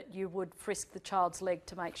 but you would frisk the child's leg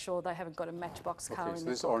to make sure they haven't got a matchbox car in Okay, so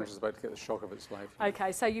their this pocket. orange is about to get the shock of its life.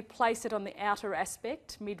 Okay, so you place it on the outer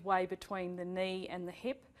aspect, midway between the knee and the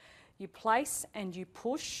hip. You place and you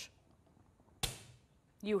push.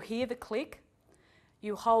 You hear the click.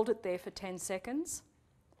 You hold it there for 10 seconds.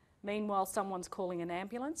 Meanwhile, someone's calling an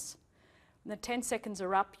ambulance. When the 10 seconds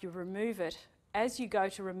are up, you remove it. As you go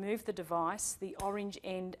to remove the device, the orange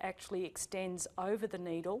end actually extends over the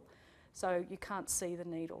needle, so you can't see the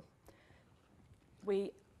needle.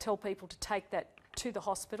 We tell people to take that to the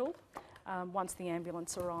hospital once the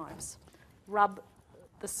ambulance arrives. Rub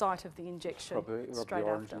the site of the injection Rub straight the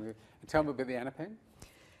orange after. and tell me about the Anapen.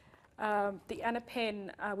 The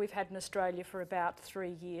Anapen we've had in Australia for about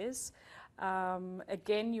 3 years.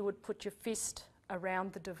 Again, you would put your fist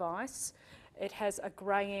around the device. It has a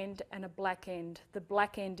grey end and a black end. The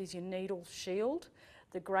black end is your needle shield.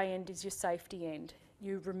 The grey end is your safety end.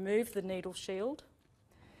 You remove the needle shield.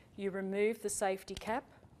 You remove the safety cap.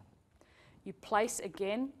 You place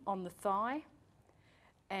again on the thigh,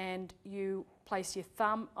 and you place your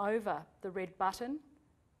thumb over the red button,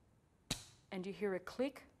 and you hear a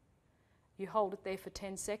click. You hold it there for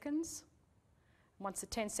 10 seconds. Once the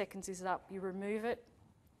 10 seconds is up, you remove it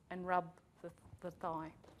and rub the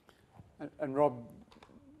thigh. And Rob,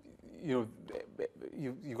 you've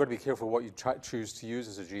got to be careful what you choose to use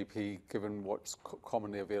as a GP, given what's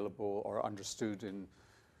commonly available or understood in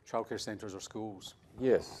childcare centres or schools.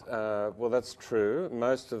 Yes, well that's true.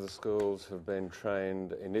 Most of the schools have been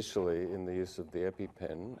trained initially in the use of the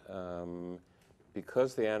EpiPen.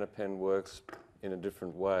 Because the Anapen works in a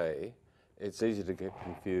different way, it's easy to get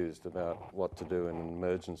confused about what to do in an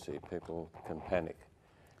emergency. People can panic.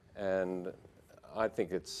 And I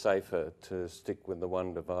think it's safer to stick with the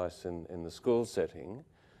one device in the school setting.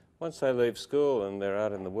 Once they leave school and they're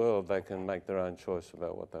out in the world, they can make their own choice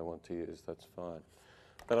about what they want to use. That's fine.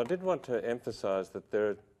 But I did want to emphasise that there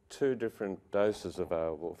are 2 different doses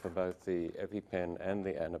available for both the EpiPen and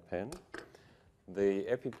the Anapen. The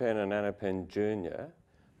EpiPen and Anapen Junior,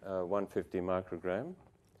 150 microgram,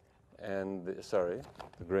 and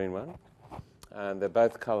the green one, and they're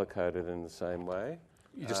both colour-coded in the same way.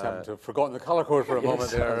 You just happen to have forgotten the colour code for a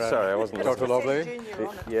moment there. Sorry, I wasn't Dr. Lobley.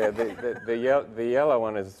 The yellow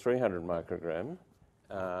one is 300 microgram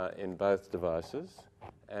in both devices,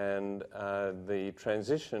 and the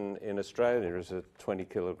transition in Australia is at 20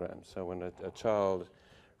 kilograms. So when a child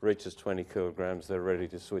reaches 20 kilograms, they're ready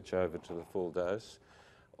to switch over to the full dose.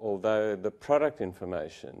 Although the product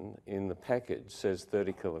information in the package says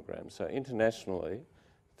 30 kilograms. So internationally,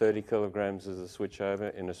 30 kilograms is the switch over.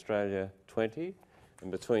 In Australia, 20. And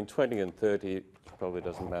between 20 and 30, it probably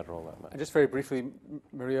doesn't matter all that much. And just very briefly,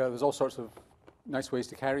 Maria, there's all sorts of nice ways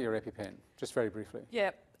to carry your EpiPen. Just very briefly. Yeah,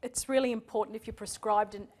 it's really important if you're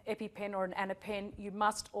prescribed an EpiPen or an Anapen, you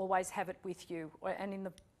must always have it with you. And in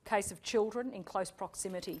the case of children, in close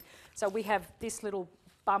proximity. So we have this little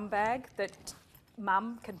bum bag that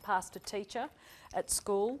mum can pass to teacher at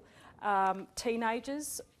school.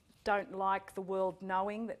 Teenagers don't like the world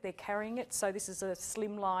knowing that they're carrying it, so this is a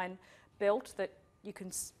slimline belt that you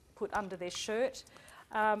can put under their shirt.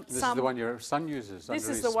 This is the one your son uses. This under is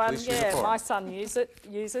his the one, police yeah, uniform. my son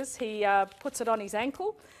uses. He puts it on his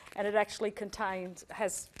ankle, and it actually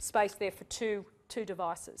has space there for two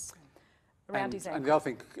devices around his ankle. And the other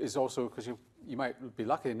thing is also, because you might be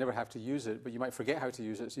lucky and never have to use it, but you might forget how to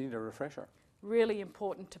use it, so you need a refresher. Really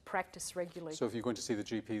important to practice regularly. So if you're going to see the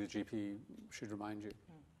GP should remind you.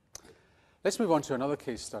 Let's move on to another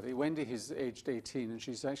case study. Wendy is aged 18 and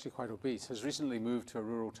she's actually quite obese, has recently moved to a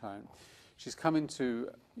rural town. She's come into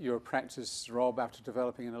your practice, Rob, after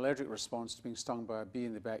developing an allergic response to being stung by a bee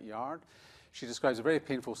in the backyard. She describes a very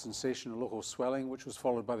painful sensation of local swelling, which was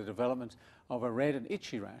followed by the development of a red and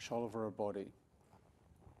itchy rash all over her body.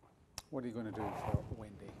 What are you going to do for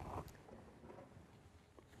Wendy?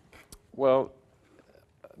 Well,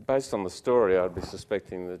 based on the story, I'd be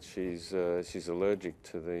suspecting that she's allergic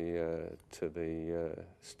to the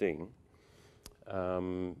sting,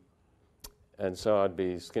 and so I'd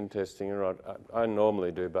be skin testing her. I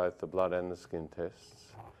normally do both the blood and the skin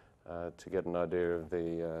tests to get an idea of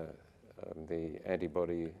the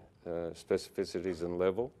antibody specificities and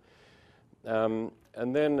level. And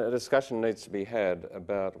then a discussion needs to be had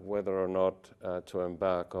about whether or not to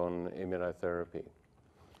embark on immunotherapy.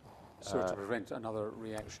 So to prevent another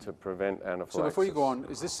reaction. To prevent anaphylaxis. So before you go on,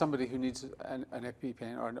 is this somebody who needs an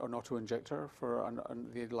EpiPen or an auto-injector for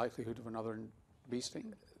the likelihood of another bee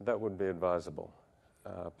sting? That would be advisable,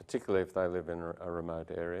 particularly if they live in a remote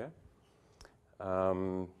area.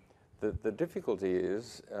 The difficulty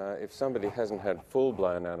is if somebody hasn't had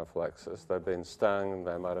full-blown anaphylaxis, they've been stung,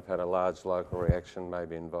 they might have had a large local reaction,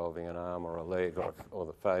 maybe involving an arm or a leg or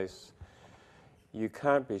the face, you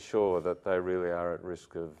can't be sure that they really are at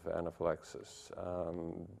risk of anaphylaxis.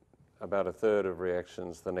 About a third of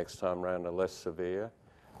reactions the next time round are less severe,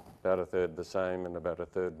 about a third the same, and about a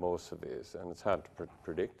third more severe, and it's hard to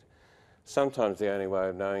predict. Sometimes the only way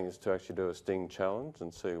of knowing is to actually do a sting challenge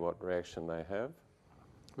and see what reaction they have.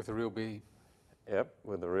 With a real bee? Yep,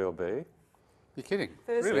 with a real bee. You're kidding?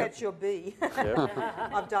 First really? catch your bee. Yep.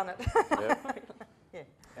 I've done it. Yep. Yeah.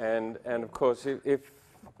 And of course,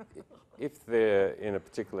 if they're in a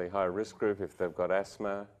particularly high risk group, if they've got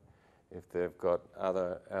asthma, if they've got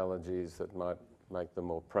other allergies that might make them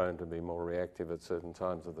more prone to be more reactive at certain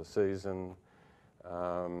times of the season,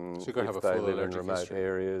 so you've got to have if a they full live in allergic remote history.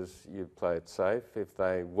 areas, you play it safe. If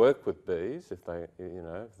they work with bees, if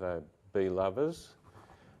they're bee lovers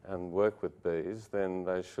and work with bees, then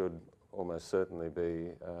they should almost certainly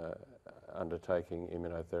be undertaking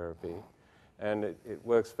immunotherapy. And it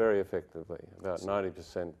works very effectively. About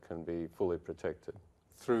 90% can be fully protected.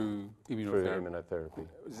 Through immunotherapy? Through immunotherapy.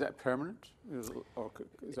 Is that permanent?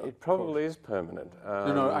 It probably is permanent.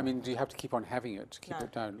 No, I mean, do you have to keep on having it to keep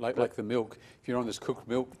it down? Like the milk. If you're on this cooked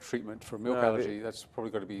milk treatment for milk allergy, that's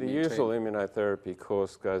probably got to be The maintained. usual immunotherapy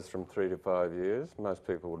course goes from 3 to 5 years. Most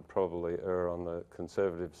people would probably err on the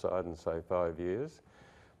conservative side and say 5 years.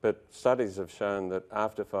 But studies have shown that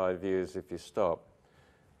after 5 years, if you stop,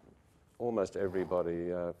 almost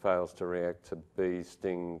everybody fails to react to bee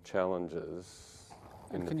sting challenges.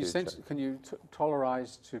 And can you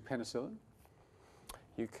tolerise to penicillin?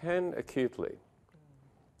 You can acutely.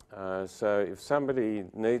 So if somebody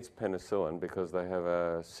needs penicillin because they have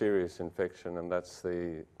a serious infection and that's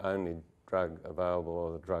the only drug available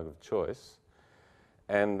or the drug of choice,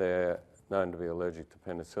 and they're known to be allergic to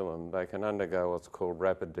penicillin, they can undergo what's called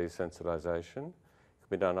rapid desensitisation. It can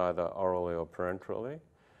be done either orally or parenterally,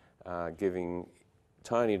 giving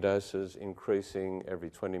tiny doses, increasing every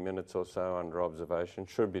 20 minutes or so under observation.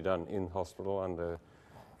 Should be done in hospital under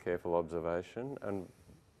careful observation, and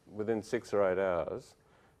within 6 or 8 hours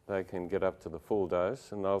they can get up to the full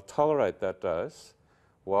dose, and they'll tolerate that dose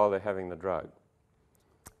while they're having the drug.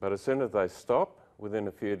 But as soon as they stop, within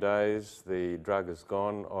a few days the drug is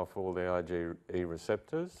gone off all the IgE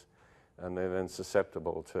receptors, and they're then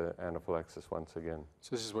susceptible to anaphylaxis once again.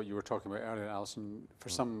 So this is what you were talking about earlier, Alison. For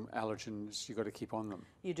some allergens, you've got to keep on them.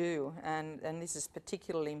 You do, and this is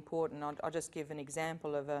particularly important. I'll just give an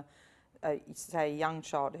example of say a young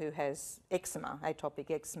child who has eczema,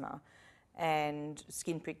 atopic eczema, and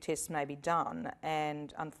skin prick tests may be done,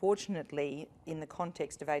 and unfortunately in the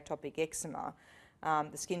context of atopic eczema,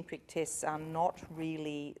 the skin prick tests are not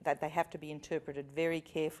really, that they have to be interpreted very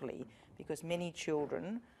carefully, because many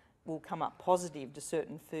children will come up positive to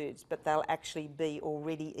certain foods, but they'll actually be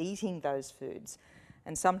already eating those foods.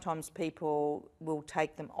 And sometimes people will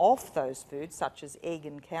take them off those foods, such as egg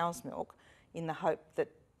and cow's milk, in the hope that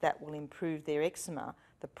that will improve their eczema.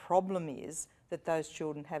 The problem is that those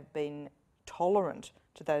children have been tolerant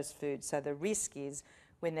to those foods, so the risk is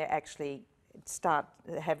when they actually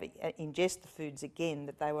ingest the foods again,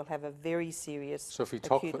 that they will have a very serious So if you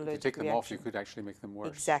take them off, you could actually make them worse.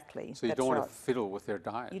 Exactly. So you don't want to fiddle with their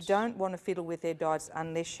diets. You don't want to fiddle with their diets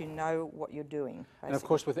unless you know what you're doing, basically. And of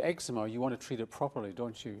course with eczema, you want to treat it properly,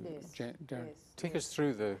 don't you, Yes. Darren? Take us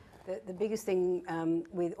through the... The biggest thing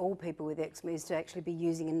with all people with eczema is to actually be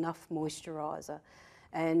using enough moisturiser.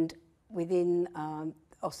 And within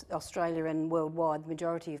Australia and worldwide, the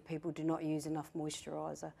majority of people do not use enough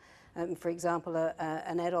moisturiser. For example,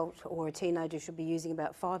 an adult or a teenager should be using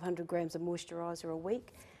about 500 grams of moisturiser a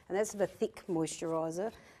week, and that's of a thick moisturiser,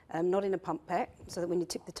 not in a pump pack, so that when you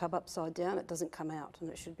tip the tub upside down it doesn't come out, and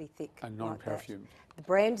it should be thick. And non-perfumed. Like the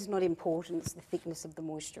brand is not important, it's the thickness of the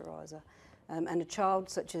moisturiser. And a child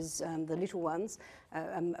such as the little ones,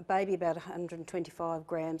 a baby about 125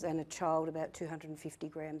 grams and a child about 250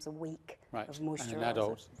 grams a week of moisturiser. And an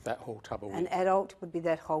adult, that whole tub a week. An adult would be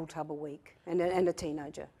that whole tub a week, and a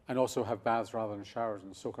teenager. And also have baths rather than showers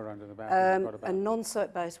and soak around in the bath. A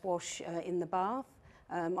non-soap-based wash in the bath.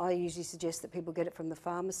 I usually suggest that people get it from the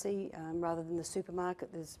pharmacy rather than the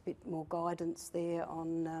supermarket. There's a bit more guidance there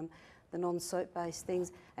on the non-soap-based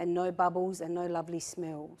things, and no bubbles and no lovely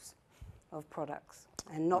smells of products,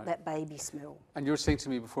 and not that baby smell. And you were saying to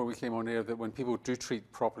me before we came on air that when people do treat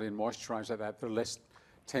properly and moisturise like that, they're less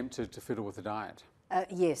tempted to fiddle with the diet.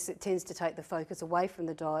 Yes, it tends to take the focus away from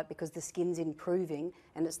the diet because the skin's improving,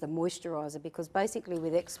 and it's the moisturiser, because basically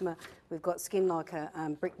with eczema we've got skin like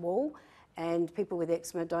a brick wall, and people with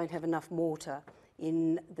eczema don't have enough mortar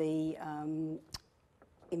in the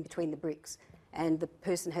in between the bricks, and the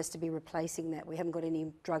person has to be replacing that. We haven't got any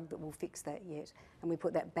drug that will fix that yet. And we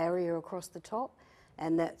put that barrier across the top,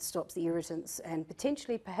 and that stops the irritants and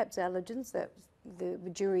potentially perhaps allergens. That the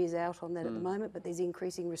jury is out on that at the moment, but there's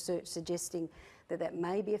increasing research suggesting that that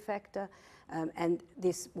may be a factor, and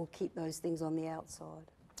this will keep those things on the outside.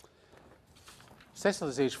 Cecil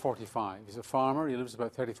is age 45. He's a farmer. He lives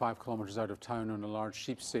about 35 kilometres out of town on a large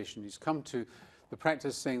sheep station. He's come to the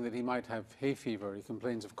practice saying that he might have hay fever. He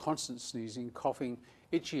complains of constant sneezing, coughing,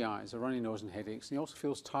 itchy eyes, a runny nose and headaches, and he also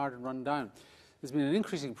feels tired and run down. There's been an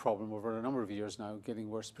increasing problem over a number of years now, getting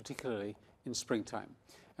worse, particularly in springtime.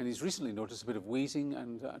 And he's recently noticed a bit of wheezing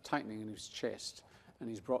and tightening in his chest. And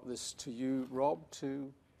he's brought this to you, Rob,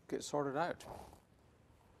 to get sorted out.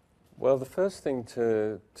 Well, the first thing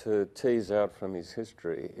to tease out from his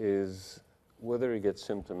history is whether he gets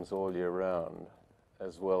symptoms all year round,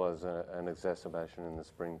 as well as an exacerbation in the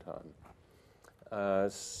springtime.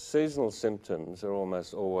 Seasonal symptoms are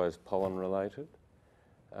almost always pollen-related.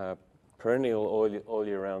 Perennial all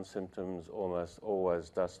year round symptoms almost always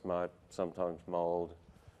dust mite, sometimes mould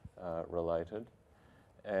related.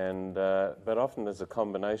 And, but often there's a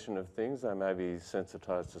combination of things. They may be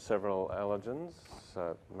sensitised to several allergens,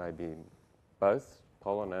 so maybe both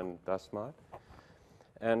pollen and dust mite.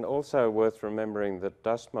 And also worth remembering that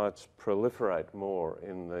dust mites proliferate more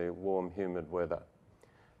in the warm, humid weather.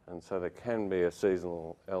 And so there can be a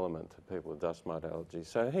seasonal element to people with dust mite allergy.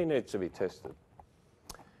 So he needs to be tested.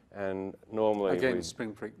 And normally... Again,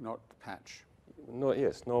 spring prick, not patch.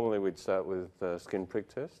 Yes, normally we'd start with skin prick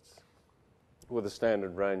tests with a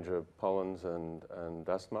standard range of pollens and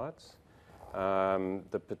dust mites.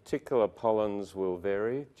 The particular pollens will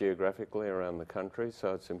vary geographically around the country,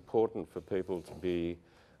 so it's important for people to be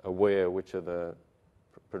aware which are the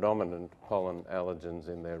predominant pollen allergens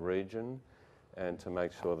in their region, and to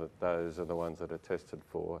make sure that those are the ones that are tested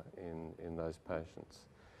for in those patients.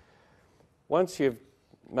 Once you've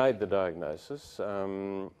made the diagnosis, I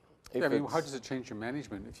mean, how does it change your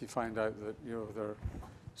management if you find out that there are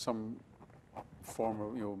some form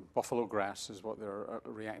of buffalo grass is what they're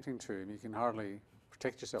reacting to, and you can hardly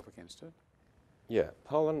protect yourself against it? Yeah,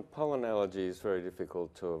 pollen allergy is very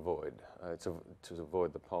difficult to avoid. To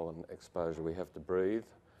avoid the pollen exposure, we have to breathe.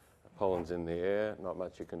 Pollen's in the air, not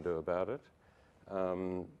much you can do about it.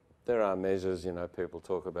 There are measures, people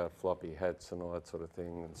talk about floppy hats and all that sort of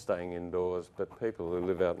thing, and staying indoors, but people who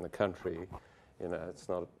live out in the country, it's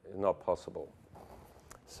not possible.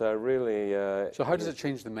 So really... so how does it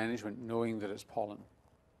change the management, knowing that it's pollen?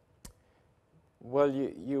 Well,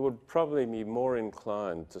 you would probably be more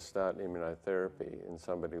inclined to start immunotherapy in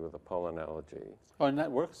somebody with a pollen allergy. Oh, and that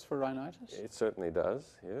works for rhinitis? It certainly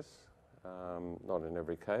does, yes. Not in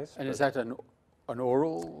every case. And is that an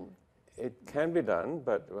oral? It can be done,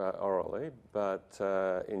 but orally, but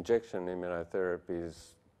injection immunotherapy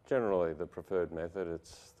is generally the preferred method.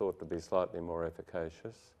 It's thought to be slightly more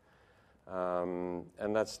efficacious.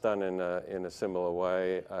 And that's done in a similar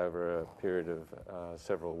way over a period of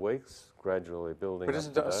several weeks, gradually building up. But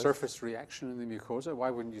isn't it a surface reaction in the mucosa?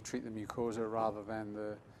 Why wouldn't you treat the mucosa rather than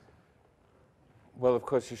the... Well, of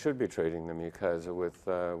course, you should be treating the mucosa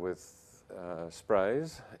with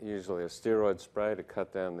sprays, usually a steroid spray to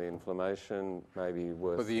cut down the inflammation, maybe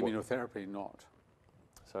worth... But the immunotherapy not.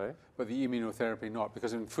 Sorry? But the immunotherapy not,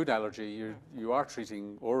 because in food allergy you are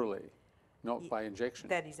treating orally, not by injection.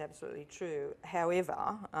 That is absolutely true. However,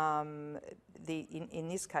 in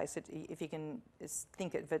this case, if you can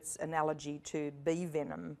think of it's an allergy to bee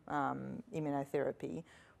venom immunotherapy,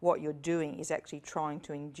 what you're doing is actually trying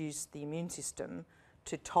to induce the immune system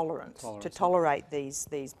to tolerate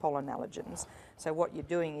these pollen allergens. So what you're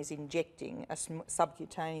doing is injecting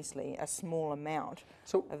subcutaneously a small amount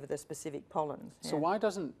of the specific pollens. So why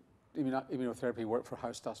doesn't immunotherapy work for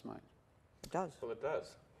house dust mite? It does. Well, it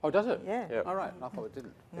does. Oh, does it? Yeah. Yep. All right, I thought it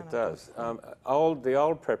didn't. It does. The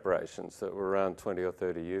old preparations that were around 20 or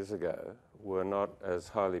 30 years ago were not as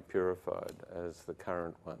highly purified as the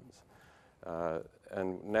current ones.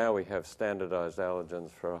 And now we have standardised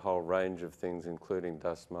allergens for a whole range of things, including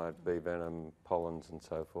dust mite, bee venom, pollens and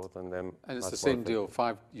so forth. And it's the same deal,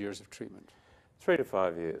 5 years of treatment? 3 to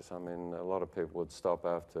 5 years. I mean, a lot of people would stop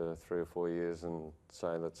after 3 or 4 years and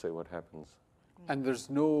say, let's see what happens. And there's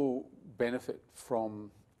no benefit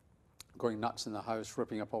from going nuts in the house,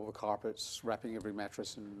 ripping up all the carpets, wrapping every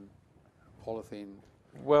mattress in polythene?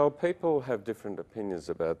 Well, people have different opinions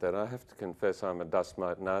about that. I have to confess I'm a dust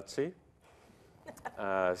mite Nazi. So but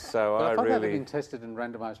I thought really... that had been tested in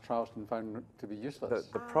randomised trials and found to be useless.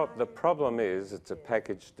 The problem is it's a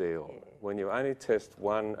package deal. When you only test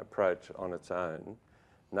one approach on its own,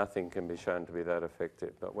 nothing can be shown to be that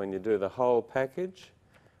effective. But when you do the whole package,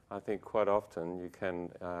 I think quite often you can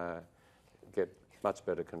get much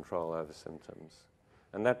better control over symptoms.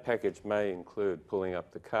 And that package may include pulling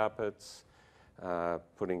up the carpets,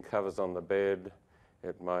 putting covers on the bed.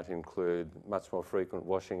 It might include much more frequent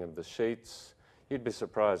washing of the sheets. You'd be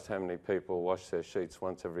surprised how many people wash their sheets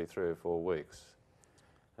once every 3 or 4 weeks.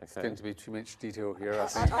 It's going to be too much detail here, I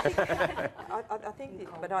think. I think,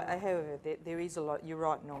 however, there is a lot, you're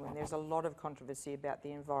right, Norman, there's a lot of controversy about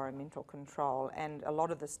the environmental control, and a lot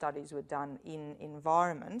of the studies were done in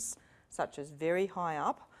environments such as very high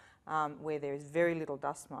up, where there is very little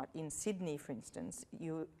dust mite. In Sydney, for instance,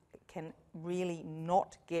 you can really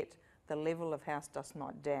not get the level of house dust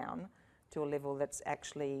mite down to a level that's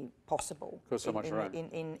actually possible. Because so much around.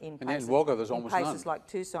 In places, Wagga, there's almost none. Places like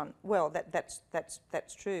Tucson. Well, that's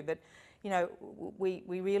true, but you know, we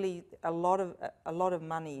really a lot of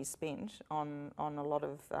money is spent on a lot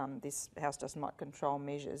of this house dust mite control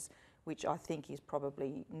measures, which I think is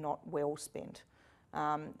probably not well spent.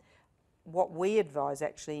 What we advise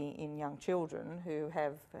actually in young children who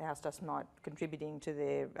have house dust mite contributing to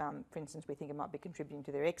their, for instance, we think it might be contributing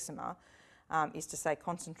to their eczema, is to say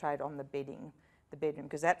concentrate on the bedroom,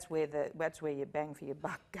 because that's where your bang for your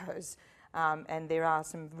buck goes. And there are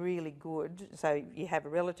some really good. So you have a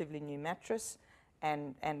relatively new mattress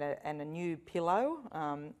and a new pillow,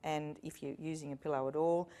 and if you're using a pillow at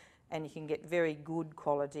all, and you can get very good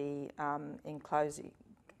quality enclosing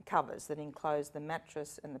covers that enclose the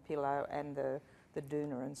mattress and the pillow and the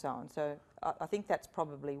doona and so on. So I think that's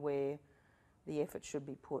probably where the effort should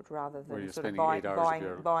be put, rather than sort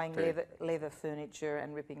of buying leather furniture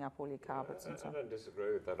and ripping up all your carpets and so on. I don't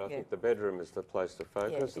disagree with that. I think the bedroom is the place to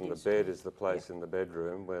focus, and the bed is the place in the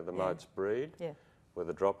bedroom where the mites breed, where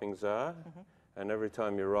the droppings are. And every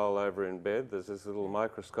time you roll over in bed, there's this little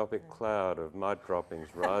microscopic cloud of mite droppings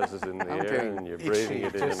rises in the air, and you're breathing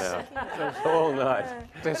it in and out all night.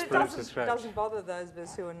 But it doesn't bother those of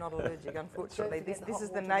us who are not allergic, unfortunately. This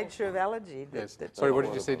is the nature of allergy. Yes. Sorry, what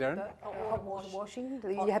did you say, Darren? Hot water washing.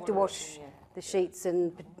 You have to wash the sheets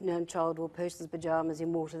and child or person's pyjamas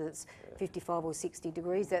in water that's 55 or 60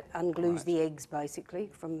 degrees. That unglues the eggs,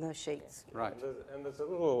 basically, from the sheets. Right. And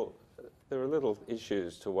there are little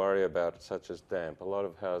issues to worry about, such as damp. A lot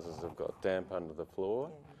of houses have got damp under the floor,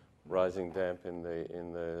 rising damp in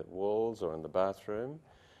the walls or in the bathroom.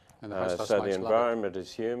 And the so the environment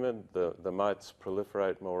is humid. The mites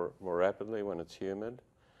proliferate more rapidly when it's humid.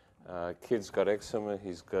 Kid's got eczema.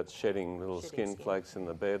 He's got shedding little skin flakes in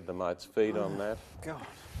the bed. The mites feed on that. God.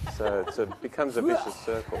 So it becomes a vicious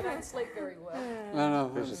circle. I don't sleep very well. No.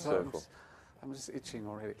 Vicious circle. I'm just itching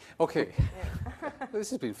already. Okay,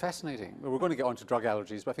 this has been fascinating. We're going to get on to drug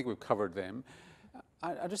allergies, but I think we've covered them.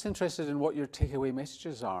 I'm just interested in what your takeaway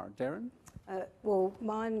messages are. Darren? Well,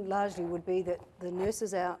 mine largely would be that the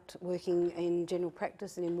nurses out working in general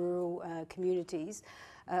practice and in rural communities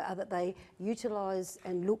are that they utilise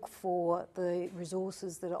and look for the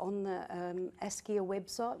resources that are on the ASCIA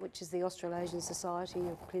website, which is the Australasian Society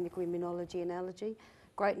of Clinical Immunology and Allergy.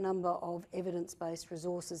 Great number of evidence-based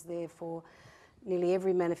resources there for nearly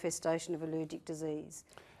every manifestation of allergic disease.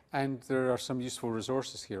 And there are some useful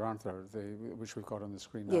resources here, aren't there, which we've got on the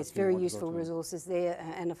screen now? Yes, very useful resources there,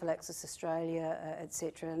 Anaphylaxis Australia,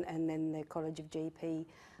 etc., and then the College of GP.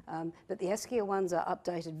 But the ASCIA ones are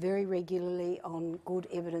updated very regularly on good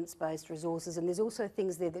evidence-based resources, and there's also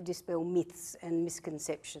things there that dispel myths and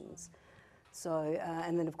misconceptions. So,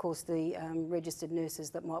 and then of course the registered nurses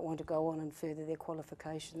that might want to go on and further their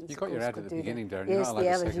qualifications. You got your ad at the beginning, Darren. Yes, the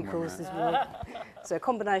allergy course as well. So a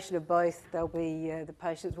combination of both, they'll be, the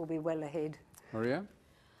patients will be well ahead. Maria?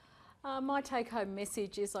 My take-home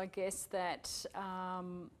message is, I guess, that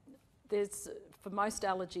for most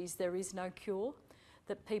allergies there is no cure,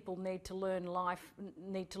 that people need to learn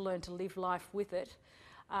to live life with it.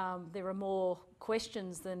 There are more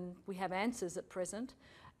questions than we have answers at present.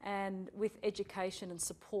 And with education and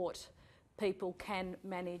support, people can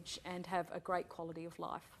manage and have a great quality of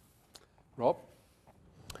life. Rob?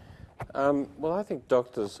 Well, I think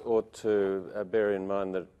doctors ought to bear in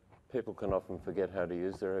mind that people can often forget how to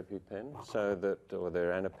use their EpiPen, or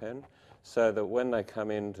their Anapen, so that when they come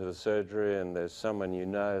into the surgery and there's someone you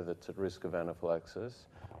know that's at risk of anaphylaxis,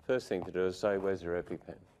 first thing to do is say, "Where's your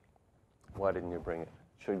EpiPen? Why didn't you bring it?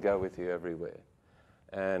 It should go with you everywhere."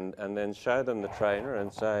 And then show them the trainer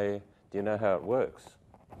and say, "Do you know how it works?"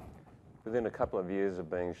 Within a couple of years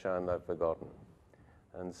of being shown, they've forgotten.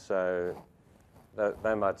 And so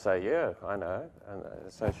they might say, "Yeah, I know,"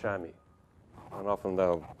 and say, "Show me." And often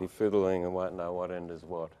they'll be fiddling and won't know what end is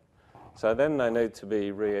what. So then they need to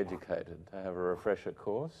be re-educated, to have a refresher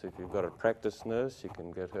course. If you've got a practice nurse, you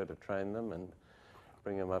can get her to train them and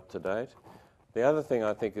bring them up to date. The other thing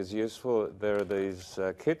I think is useful, there are these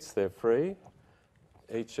kits, they're free.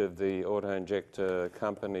 Each of the auto-injector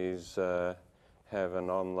companies have an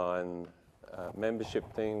online membership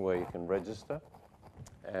thing where you can register.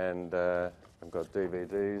 And I've got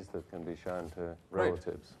DVDs that can be shown to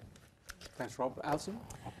relatives. Thanks, Rob. Alison?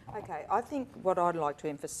 Okay, I think what I'd like to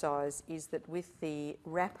emphasise is that with the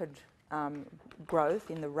rapid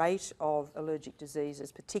growth in the rate of allergic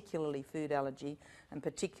diseases, particularly food allergy and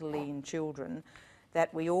particularly in children,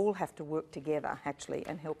 that we all have to work together actually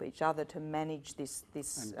and help each other to manage this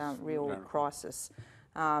real crisis.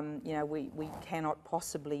 You know, we cannot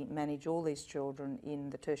possibly manage all these children in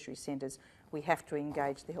the tertiary centres. We have to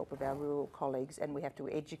engage the help of our rural colleagues, and we have to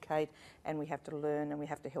educate, and we have to learn, and we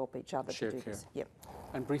have to help each other to do this. Yep.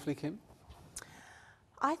 And briefly, Kim?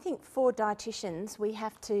 I think for dietitians, we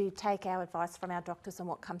have to take our advice from our doctors on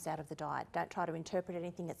what comes out of the diet. Don't try to interpret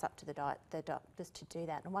anything. It's up to the doctors to do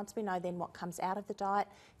that. And once we know then what comes out of the diet,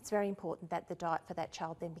 it's very important that the diet for that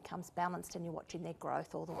child then becomes balanced and you're watching their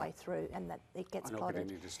growth all the way through and that it gets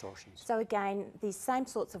plotted. Any distortions. So again, these same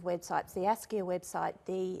sorts of websites, the ASCIA website,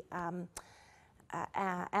 the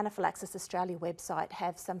Anaphylaxis Australia website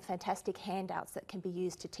have some fantastic handouts that can be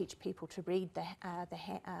used to teach people to read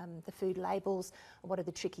the food labels, what are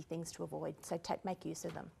the tricky things to avoid. So make use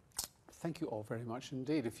of them. Thank you all very much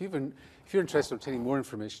indeed. If you're interested in obtaining more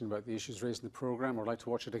information about the issues raised in the programme or would like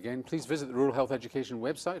to watch it again, please visit the Rural Health Education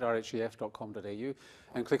website, rhef.com.au,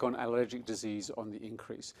 and click on Allergic Disease on the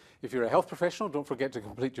Increase. If you're a health professional, don't forget to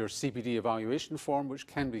complete your CPD evaluation form, which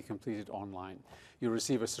can be completed online. You'll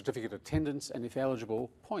receive a certificate of attendance and, if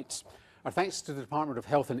eligible, points. Our thanks to the Department of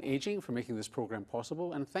Health and Ageing for making this programme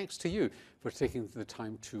possible, and thanks to you for taking the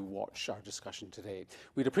time to watch our discussion today.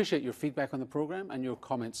 We'd appreciate your feedback on the programme, and your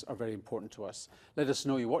comments are very important to us. Let us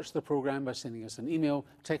know you watched the programme by sending us an email,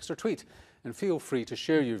 text or tweet, and feel free to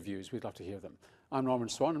share your views. We'd love to hear them. I'm Norman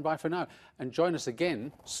Swan, and bye for now. And join us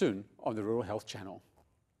again soon on the Rural Health Channel.